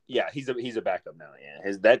 He's a backup now.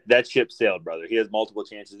 Yeah, that ship sailed, brother. He has multiple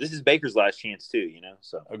chances. This is Baker's last chance too.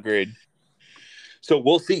 So agreed. So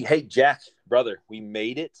we'll see. Hey, Jack, brother, we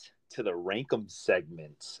made it to the Rankum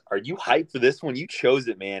segment. Are you hyped for this one? You chose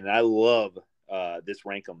it, man, and I love this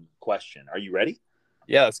Rankum question. Are you ready?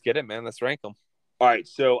 Yeah, let's get it, man. Let's rank them. All right,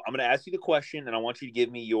 so I'm going to ask you the question, and I want you to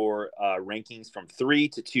give me your rankings from 3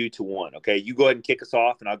 to 2 to 1. Okay, you go ahead and kick us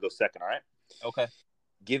off, and I'll go second. All right. Okay.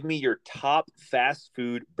 Give me your top fast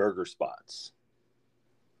food burger spots.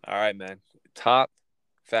 All right, man. Top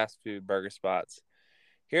fast food burger spots.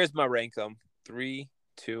 Here's my rank them: 3,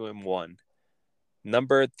 2, and 1.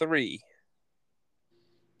 Number 3,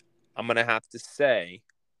 I'm gonna have to say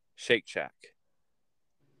Shake Shack.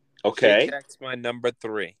 Okay. Shake Shack's my number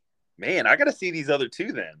 3. Man, I got to see these other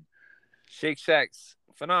two then. Shake Shack's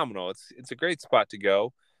phenomenal. It's a great spot to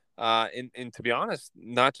go. And to be honest,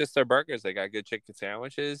 not just their burgers. They got good chicken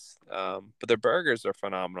sandwiches, but their burgers are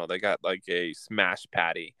phenomenal. They got like a smash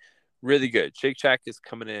patty. Really good. Shake Shack is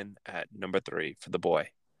coming in at number 3 for the boy.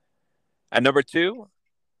 At number 2,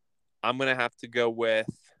 I'm going to have to go with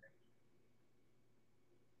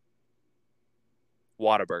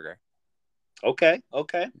Whataburger. Okay.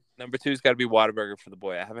 Number 2's got to be Whataburger for the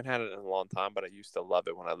boy. I haven't had it in a long time, but I used to love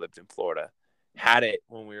it when I lived in Florida. Had it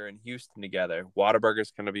when we were in Houston together.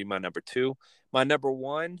 Whataburger's going to be my number 2. My number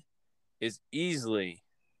 1 is easily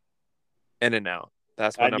In-N-Out.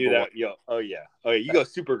 That's my I number knew that. 1. Yo, oh yeah. You go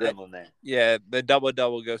super gremlin there. Yeah, the double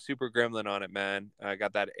go super gremlin on it, man. I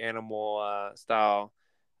got that animal style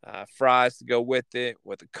fries to go with it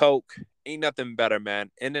with a Coke. Ain't nothing better,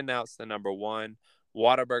 man. In-N-Out's the number 1.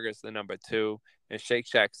 Whataburger's the number 2. And Shake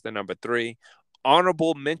Shack's the number 3.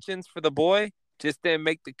 Honorable mentions for the boy. Just didn't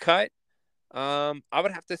make the cut. I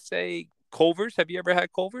would have to say Culver's. Have you ever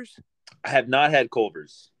had Culver's? I have not had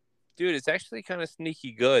Culver's. Dude, it's actually kind of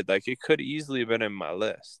sneaky good. Like, it could easily have been in my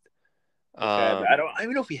list. Okay, I don't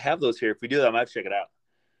even know if we have those here. If we do that, I might have to check it out.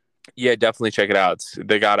 Yeah, definitely check it out.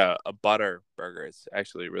 They got a butter burger. It's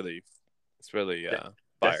actually really That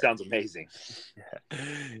fire. sounds amazing.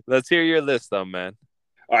 Let's hear your list, though, man.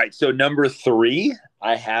 All right, so number 3,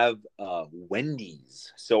 I have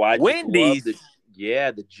Wendy's. So I just Wendy's?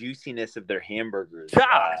 love the juiciness of their hamburgers.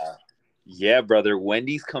 Gosh. Yeah, brother.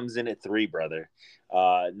 Wendy's comes in at 3, brother.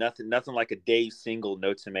 Nothing like a Dave single,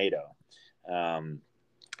 no tomato.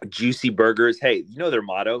 Juicy burgers. Hey, you know their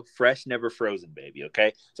motto: fresh, never frozen, baby.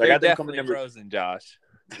 Okay, so They're I got them definitely coming number frozen, Josh.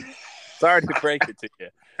 Sorry to break it to you.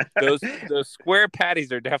 Those square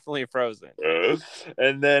patties are definitely frozen.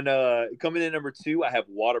 And then coming in number 2, I have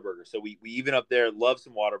Whataburger. So we even up there. Love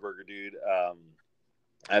some Whataburger, dude.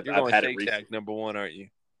 I've had Shake it recently. Shack number 1, aren't you?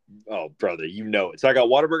 Oh, brother, you know it. So I got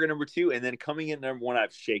Whataburger number 2, and then coming in number 1, I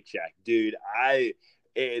have Shake Shack, dude.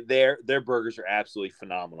 Their burgers are absolutely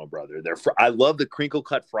phenomenal, brother. I love the crinkle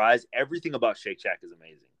cut fries. Everything about Shake Shack is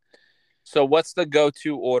amazing. So what's the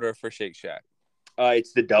go-to order for Shake Shack?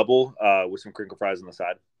 It's the double with some crinkle fries on the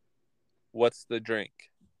side. What's the drink?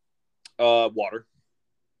 Water.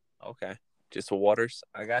 Okay, just the waters.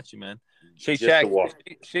 I got you, man. Shake Just Shack. the water.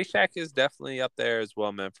 Shake Shack is definitely up there as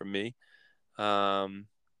well, man. For me, the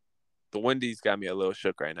Wendy's got me a little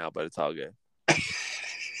shook right now, but it's all good.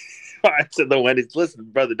 All right, so the Wendy's. Listen,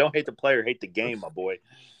 brother, don't hate the player, hate the game, my boy.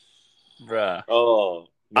 Bruh. Oh,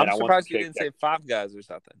 man, I'm surprised you didn't say Five Guys or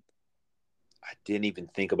something. I didn't even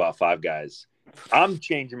think about Five Guys. I'm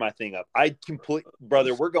changing my thing up.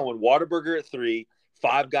 Brother, we're going Whataburger at 3,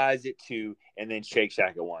 Five Guys at 2, and then Shake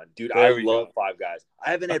Shack at 1. Dude, I love Five Guys.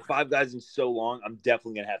 I haven't had Five Guys in so long. I'm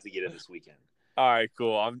definitely gonna have to get it this weekend. All right,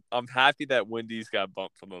 cool. I'm happy that Wendy's got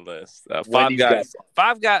bumped from the list.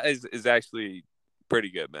 Five Guys is actually pretty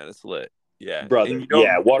good, man. It's lit. Yeah, brother. And you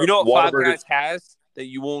know what Five Guys has that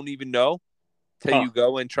you won't even know till you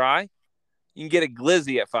go and try? You can get a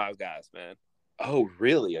glizzy at Five Guys, man. Oh,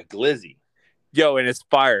 really? A glizzy? Yo, and it's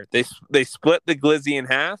fire. They split the glizzy in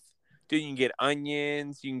half. Dude, you can get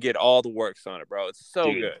onions. You can get all the works on it, bro. It's so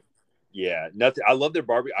good. Yeah, nothing. I love their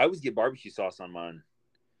barbecue. I always get barbecue sauce on mine.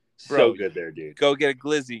 So good there, dude. Go get a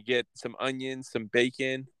glizzy. Get some onions, some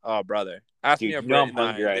bacon. Oh, brother. Ask me if I'm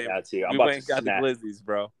hungry right now, too. I'm about to got the glizzies,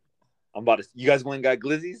 bro. You guys went and got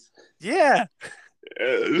glizzies? Yeah.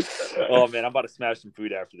 Oh, man, I'm about to smash some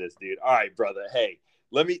food after this, dude. All right, brother. Hey.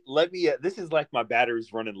 Let me. This is like my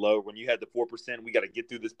battery's running low. When you had the 4%, we got to get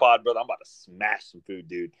through this pod, brother. I'm about to smash some food,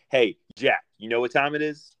 dude. Hey, Jack, you know what time it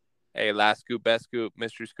is? Hey, last scoop, best scoop,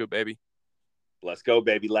 mystery scoop, baby. Let's go,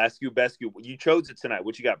 baby. Last scoop, best scoop. You chose it tonight.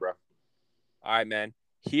 What you got, bro? All right, man.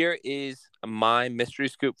 Here is my mystery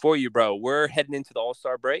scoop for you, bro. We're heading into the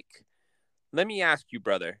All-Star break. Let me ask you,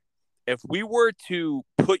 brother, if we were to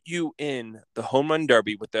put you in the home run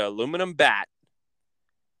derby with the aluminum bat,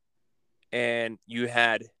 and you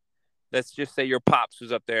had, let's just say your pops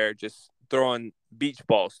was up there just throwing beach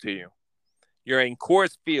balls to you. You're in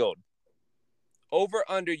Coors Field. Over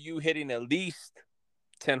under you hitting at least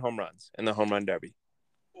 10 home runs in the home run derby.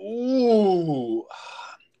 Ooh.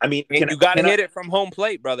 I mean, And you got to hit it from home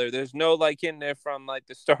plate, brother. There's no like hitting it from like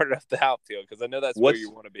the start of the outfield because I know that's where you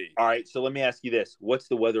want to be. All right, so let me ask you this: what's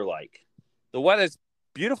the weather like? The weather's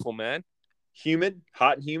beautiful, man. Humid,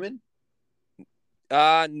 hot and humid.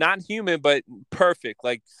 Not humid, but perfect,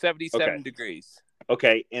 like 77 degrees.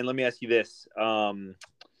 Okay, and let me ask you this: you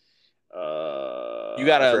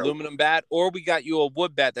got an aluminum bat, or we got you a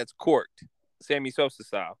wood bat that's corked, Sammy Sosa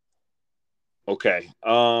style. Okay,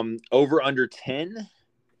 over under 10.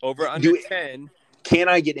 Over under 10. Can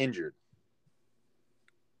I get injured?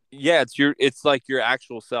 Yeah, it's like your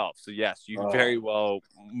actual self. So yes, you very well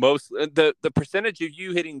the percentage of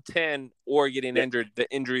you hitting 10 or getting injured, the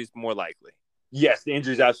injury is more likely. Yes, the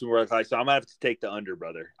injury is absolutely more likely. So I'm gonna have to take the under,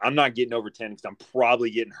 brother. I'm not getting over 10 because I'm probably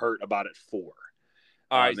getting hurt about at 4.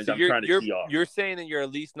 All right, so you're saying that you're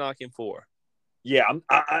at least knocking 4. Yeah,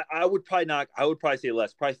 I would probably say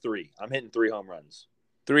less, probably 3. I'm hitting 3 home runs.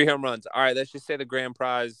 3 home runs. All right, let's just say the grand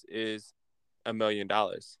prize is $1 million.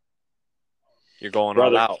 You're going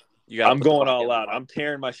all out. I'm going all out. I'm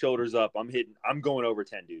tearing my shoulders up. I'm going over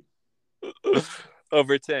 10, dude.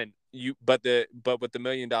 Over 10. But with the $1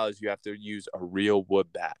 million, you have to use a real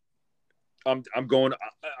wood bat. I'm going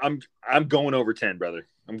over 10, brother.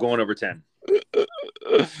 I'm going over 10.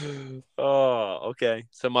 Oh, okay.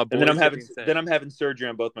 So my boy, then I'm having surgery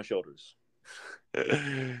on both my shoulders.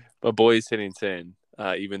 My boy's hitting 10,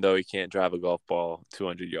 even though he can't drive a golf ball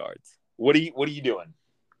 200 yards. What are you doing?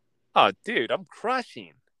 Oh, dude, I'm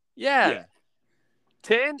crushing. Yeah.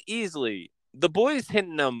 10 easily. The boy's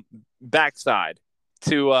hitting them backside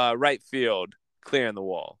to right field, clearing the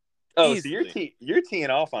wall. Oh, easily. So you're teeing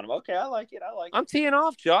off on him. Okay, I like it. I'm teeing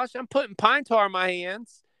off, Josh. I'm putting pine tar in my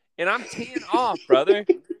hands, and I'm teeing off, brother.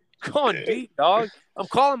 Going deep, dog. I'm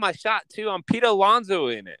calling my shot, too. I'm Pete Alonso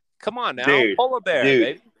in it. Come on now. Dude, polar bear,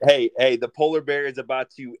 baby. Hey, the polar bear is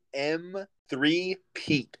about to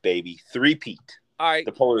M3-peat, baby. 3-peat. All right.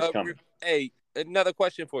 The polar's coming. Hey, another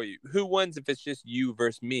question for you. Who wins if it's just you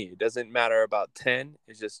versus me? It doesn't matter about 10.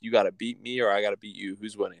 It's just you got to beat me or I got to beat you.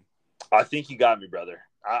 Who's winning? I think you got me, brother.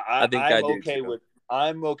 I think I'm okay with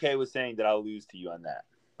I'm okay with saying that I'll lose to you on that.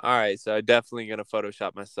 All right, so I'm definitely going to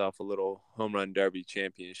Photoshop myself a little home run derby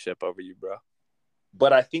championship over you, bro.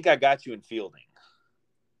 But I think I got you in fielding.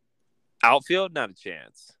 Outfield, not a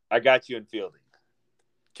chance. I got you in fielding.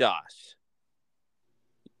 Josh.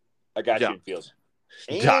 I got you in fielding.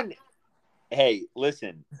 And, hey,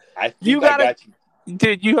 listen, I think I got you.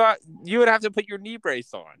 Dude, you would have to put your knee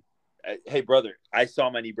brace on. Hey, brother, I saw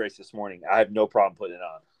my knee brace this morning. I have no problem putting it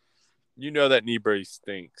on. You know that knee brace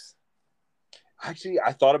stinks. Actually,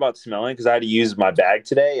 I thought about smelling because I had to use my bag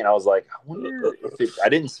today, and I was like, I wonder if I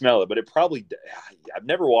didn't smell it, but it probably. I've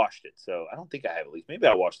never washed it, so I don't think I have. At least maybe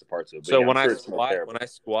I washed the parts of it. So when I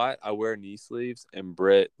squat, I wear knee sleeves, and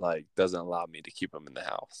Britt doesn't allow me to keep them in the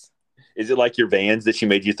house. Is it like your Vans that she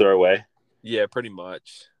made you throw away? Yeah, pretty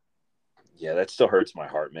much. Yeah, that still hurts my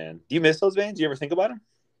heart, man. Do you miss those Vans? Do you ever think about them?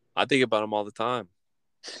 I think about them all the time.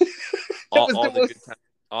 all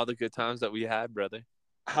the good times that we had, brother.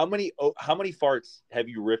 How many farts have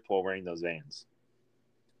you ripped while wearing those Vans?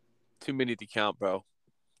 Too many to count, bro.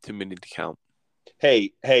 Too many to count.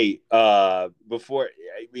 Hey, before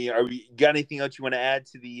got anything else you want to add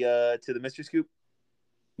to the Mr. Scoop?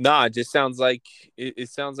 Nah, it just sounds like it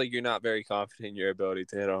sounds like you're not very confident in your ability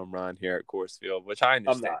to hit a home run here at Coors Field, which I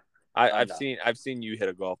understand. I've seen you hit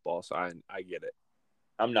a golf ball, so I get it.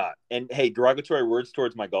 I'm not. And hey, derogatory words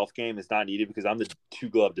towards my golf game is not needed because I'm the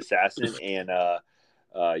 2-gloved assassin, and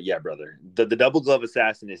yeah, brother, the double glove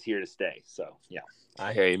assassin is here to stay. So yeah,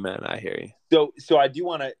 I hear you, man. I hear you. So I do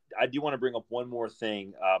want to bring up one more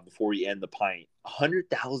thing before we end the pint.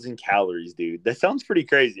 100,000 calories, dude. That sounds pretty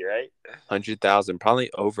crazy, right? 100,000, probably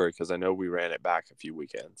over because I know we ran it back a few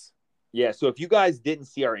weekends. Yeah. So if you guys didn't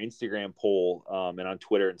see our Instagram poll and on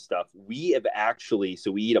Twitter and stuff, we have actually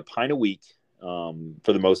we eat a pint a week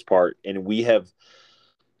for the most part, and we have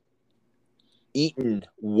eaten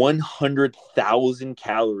 100,000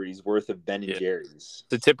 calories worth of Ben and Jerry's.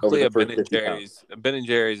 So typically a Ben and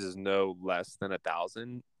Jerry's is no less than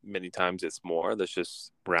 1,000. Many times it's more. Let's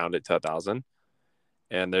just round it to 1,000.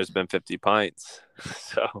 And there's been 50 pints.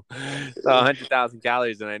 So 100,000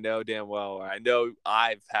 calories. And I know damn well, I know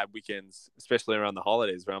I've had weekends, especially around the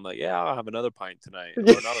holidays, where I'm like, yeah, I'll have another pint tonight. Or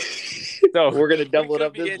another. So we're going to double it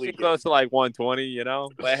up this weekend. Close to 120,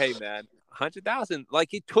 But hey, man, 100,000.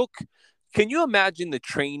 It took. Can you imagine the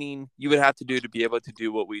training you would have to do to be able to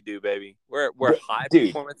do what we do, baby? We're high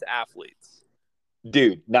performance athletes.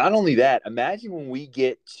 Dude, not only that, imagine when we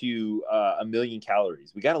get to 1 million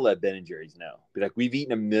calories. We got to let Ben and Jerry's know. Be like, we've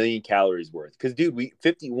eaten 1 million calories worth. Because, dude,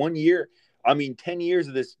 1 year, I mean, 10 years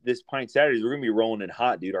of this Pint Saturdays, we're gonna be rolling in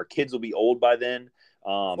hot, dude. Our kids will be old by then.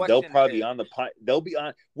 They'll probably be on the pint. They'll be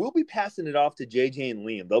on. We'll be passing it off to JJ and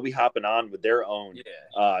Liam. They'll be hopping on with their own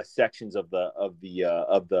sections of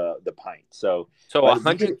the pint. So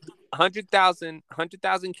 100,000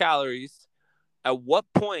 calories. At what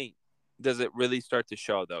point does it really start to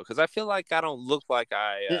show though? Because I feel like I don't look like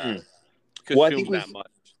I consume that much.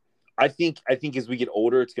 I think as we get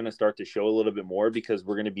older, it's going to start to show a little bit more because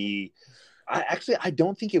we're going to be. I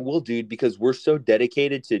don't think it will, dude, because we're so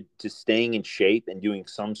dedicated to staying in shape and doing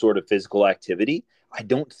some sort of physical activity. I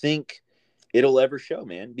don't think it'll ever show,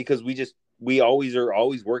 man, because we always are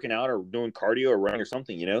working out or doing cardio or running or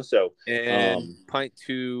something, you know. So pint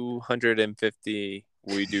 250,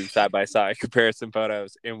 we do side by side comparison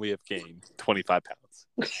photos, and we have gained 25 pounds.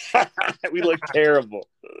 We look terrible.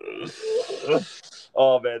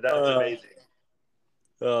 Oh man, that's amazing.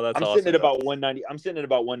 Oh, that's I'm awesome. Sitting at about 190. I'm sitting at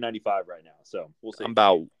about 195 right now. So we'll see. I'm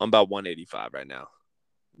about 185 right now.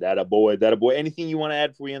 That a boy. Anything you want to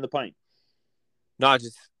add before we end the pint? No,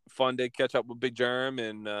 just fun to catch up with Big Germ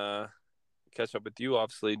and catch up with you.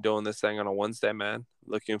 Obviously, doing this thing on a Wednesday, man.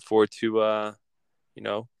 Looking forward to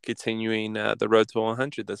continuing the road to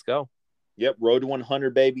 100. Let's go. Yep, road to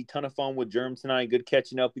 100, baby. Ton of fun with Germ tonight. Good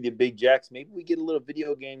catching up with you, Big Jacks. Maybe we get a little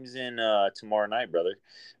video games in tomorrow night, brother.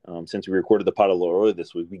 Since we recorded the pot a little early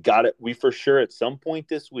this week, we got it. We for sure at some point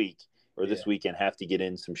this week or this weekend have to get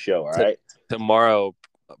in some show. All right. Tomorrow,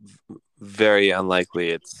 very unlikely.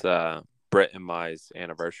 It's Britt and Mai's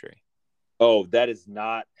anniversary. Oh, that is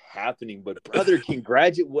not happening. But brother,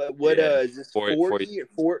 congratulate. What is this? 4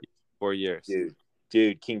 years,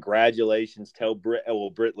 Dude, congratulations. Tell Britt. Well,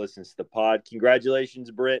 Britt listens to the pod. Congratulations,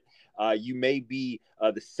 Britt. You may be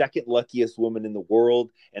the second luckiest woman in the world,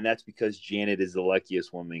 and that's because Janet is the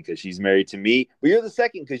luckiest woman because she's married to me. But you're the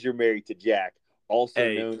second because you're married to Jack, also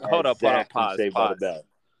known as Zach from Saved by the Bell.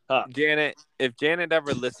 Huh. Janet, if Janet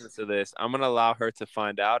ever listens to this, I'm going to allow her to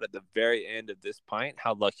find out at the very end of this pint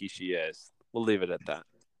how lucky she is. We'll leave it at that.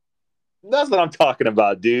 That's what I'm talking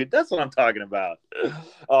about, dude. That's what I'm talking about.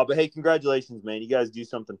 But hey, congratulations, man. You guys do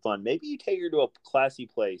something fun. Maybe you take her to a classy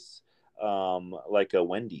place, like a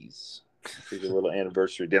Wendy's. Take a little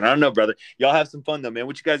anniversary dinner. I don't know, brother. Y'all have some fun though, man.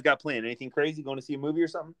 What you guys got planned? Anything crazy? Going to see a movie or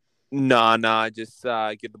something? Nah. Just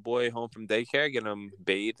get the boy home from daycare, get him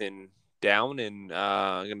bathed and down, and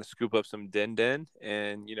I'm gonna scoop up some din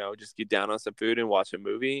and just get down on some food and watch a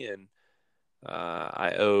movie. And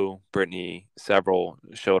I owe Brittany several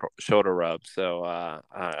shoulder rubs, so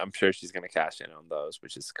I'm sure she's going to cash in on those,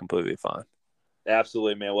 which is completely fine.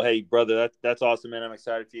 Absolutely, man. Well, hey, brother, that's awesome, man. I'm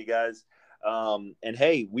excited for you guys. And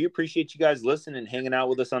hey, we appreciate you guys listening and hanging out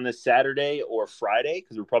with us on this Saturday or Friday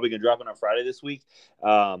because we're probably going to drop it on Friday this week.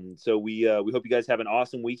 So we hope you guys have an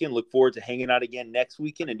awesome weekend. Look forward to hanging out again next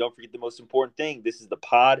weekend. And don't forget the most important thing. This is the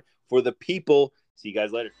pod for the people. See you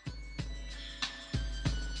guys later.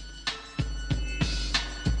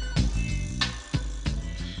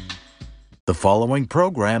 The following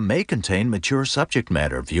program may contain mature subject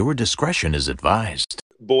matter. Viewer discretion is advised.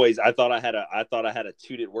 Boys, I thought I had a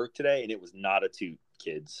toot at work today, and it was not a toot,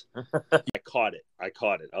 kids. I caught it. I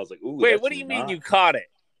was like, "Ooh." Wait, what do you mean you caught it?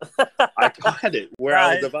 I caught it where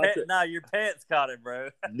I was about to. No, your pants caught it, bro.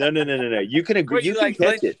 No. You can agree. You can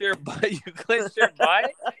catch it. You clenched your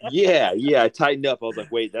butt. Yeah. I tightened up. I was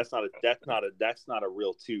like, "Wait, that's not a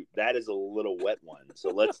real toot. That is a little wet one. So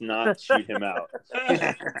let's not shoot him out."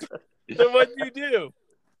 So what'd you do?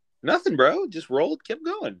 Nothing, bro. Just rolled, kept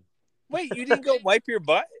going. Wait, you didn't go wipe your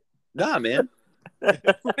butt? Nah, man.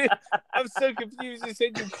 I'm so confused. You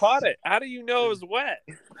said you caught it. How do you know it was wet?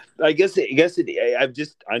 I guess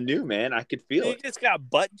I knew, man. I could feel it. You just got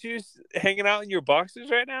butt juice hanging out in your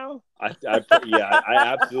boxers right now? I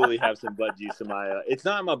absolutely have some butt juice in my. It's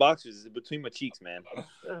not in my boxers. It's between my cheeks, man.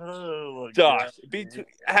 Oh, Josh,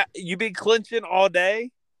 you been clenching all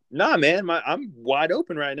day? Nah, man. I'm wide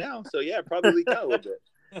open right now. So yeah, probably leaked out a little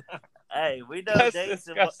bit. Hey, we know That's dates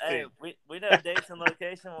disgusting. and we know dates and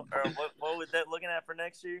location. Or what was that looking at for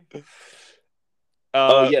next year?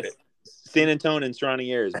 Yes, San Antonio and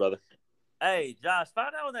surrounding areas, brother. Hey, Josh,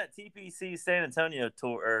 find out when that TPC San Antonio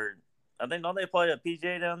tour. Or I think don't they play a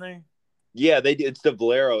PGA down there? Yeah, they do. It's the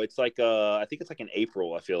Valero. It's like I think it's like in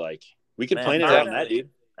April. I feel like we can plan it out on that, dude.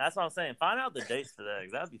 That's what I'm saying. Find out the dates for that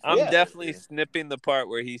because that'd be fun. I'm definitely snipping the part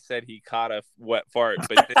where he said he caught a wet fart,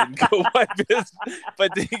 but didn't go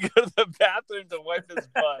didn't go to the bathroom to wipe his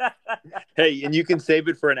butt. Hey, and you can save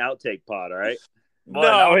it for an outtake pod, all right? Boy,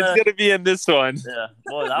 no, it's gonna be in this one. Yeah,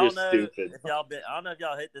 boy, I don't know stupid. if y'all I don't know if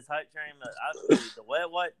y'all hit this hype train, but the wet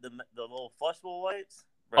wipe, the little flushable wipes,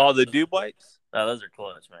 Oh, the dew wipes? Oh, those are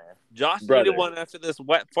clutch, man. Josh Brother. needed one after this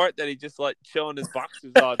wet fart that he just let chill in his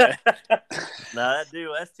boxers all day. Nah, that's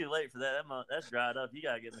too late for that. That's dried up. You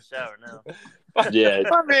gotta get in the shower now. Yeah.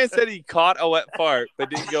 My man said he caught a wet fart, but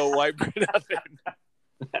didn't go wipe it up.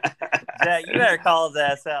 Jack, you better call his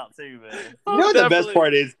ass out too, man. You know what the best Definitely.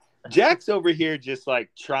 part is? Jack's over here just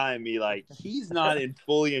like trying me like he's not in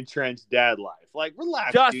fully entrenched dad life. Like,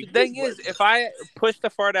 relax, Josh, dude. the thing is, if I pushed the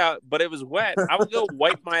fart out, but it was wet, I would go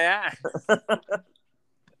wipe my ass.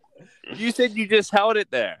 You said you just held it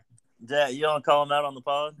there. Jack, you don't call him out on the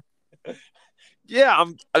pod? Yeah,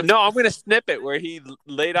 I'm going to snip it where he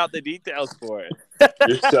laid out the details for it.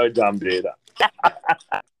 You're so dumb, dude.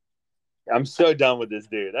 I'm so done with this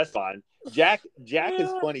dude. That's fine. Jack is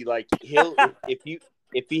funny. Like if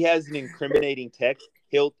he has an incriminating text,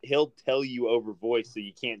 he'll tell you over voice so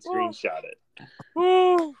you can't screenshot it.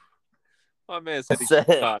 Woo. My man said he Sad.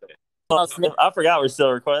 caught it. I forgot we're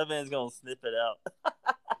still recording. That man's gonna snip it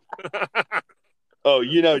out. Oh,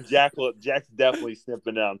 Jack's definitely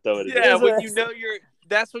snipping out and throwing it. Yeah, in. when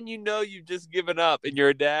that's when you know you've just given up and you're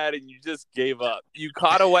a dad and you just gave up. You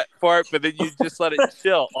caught a wet fart, but then you just let it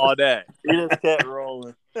chill all day. You just kept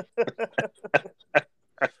rolling.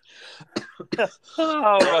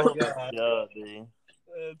 Oh my god. God, dude.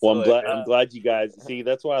 Well, I'm glad you guys see.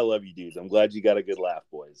 That's why I love you, dudes. I'm glad you got a good laugh,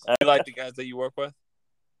 boys. You like the guys that you work with?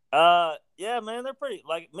 Yeah, man, they're pretty.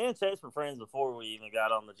 Like, me and Chase were friends before we even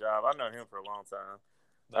got on the job. I've known him for a long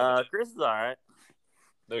time. Chris is all right.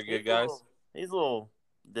 They're good guys. He's a little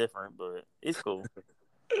different, but he's cool.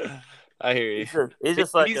 I hear you. He's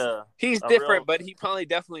just like he's a different, real- but he probably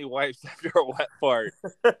definitely wipes after a wet fart.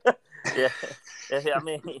 yeah. I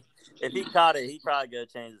mean, if he caught it, he'd probably go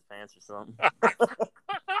change his pants or something.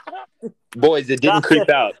 Boys, it didn't creep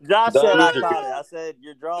out. Josh Those said I are caught good. it. I said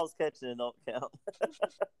your draws catching it don't count.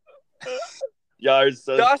 Y'all are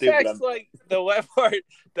so Josh stupid. acts like the wet fart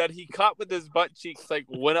that he caught with his butt cheeks like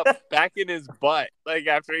went up back in his butt like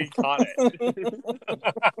after he caught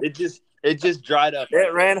it. It just dried up.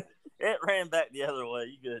 It ran back the other way.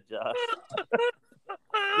 You good, Josh?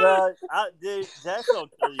 Yeah, dude, Jack's gonna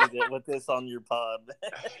kill you with this on your pod.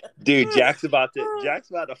 Dude, Jack's about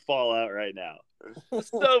to fall out right now. It's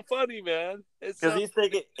so funny, man. It's Because so... he's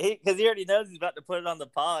thinking, because he already knows he's about to put it on the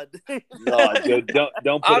pod. No, dude,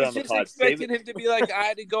 don't put I it was on the just pod. expecting him to be like, I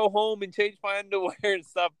had to go home and change my underwear and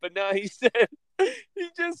stuff, but no, he said he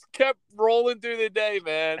just kept rolling through the day,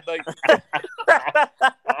 man. Like,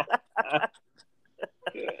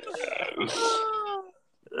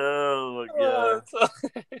 Oh my god!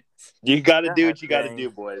 You got to do what you got to do,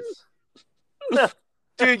 boys.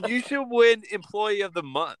 Dude, you should win Employee of the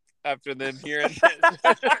Month after them hearing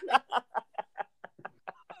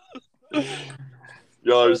this.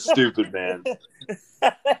 Y'all are stupid, man.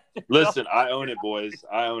 Listen, I own it, boys.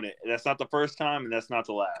 I own it. That's not the first time, and that's not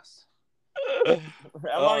the last.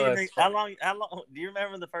 How long? Do you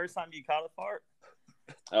remember the first time you caught a fart?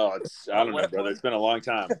 Oh, I don't know, brother. It's been a long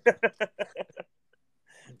time.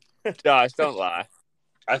 Josh, don't lie.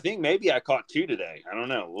 I think maybe I caught 2 today. I don't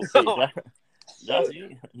know. We'll see.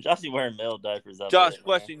 Josh, you wearing male diapers up Josh, there,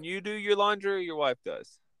 question: you do your laundry or your wife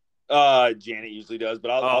does? Janet usually does,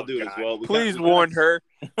 but I'll do it as well. Please warn her.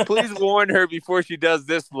 Please warn her before she does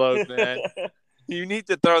this load, man. You need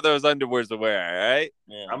to throw those underwears away, all right?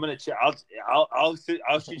 Yeah. I'm gonna check. I'll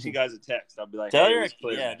shoot you guys a text. I'll be like, Tell hey, her, it's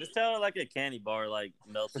clear. just tell her like a candy bar like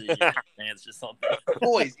melted in your pants or something.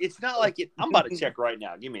 Boys, it's not like it. I'm about to check right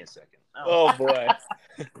now. Give me a second. Oh boy.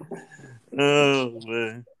 Oh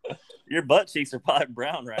man, your butt cheeks are probably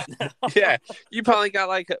brown right now. Yeah, you probably got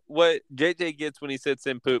like what JJ gets when he sits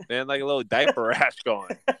in poop, man, like a little diaper rash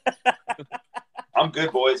going. I'm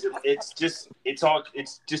good, boys. It's just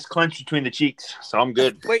clenched between the cheeks, so I'm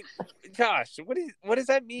good. Wait, Josh, what does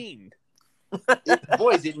that mean?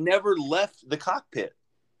 Boys, it never left the cockpit.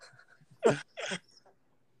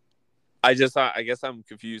 I guess I'm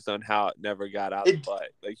confused on how it never got out the butt.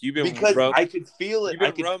 Like you've been because I could feel it.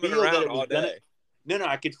 I could roaming feel that around it all was day. No,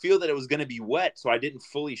 I could feel that it was gonna be wet, so I didn't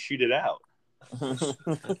fully shoot it out. All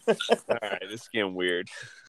right, this is getting weird.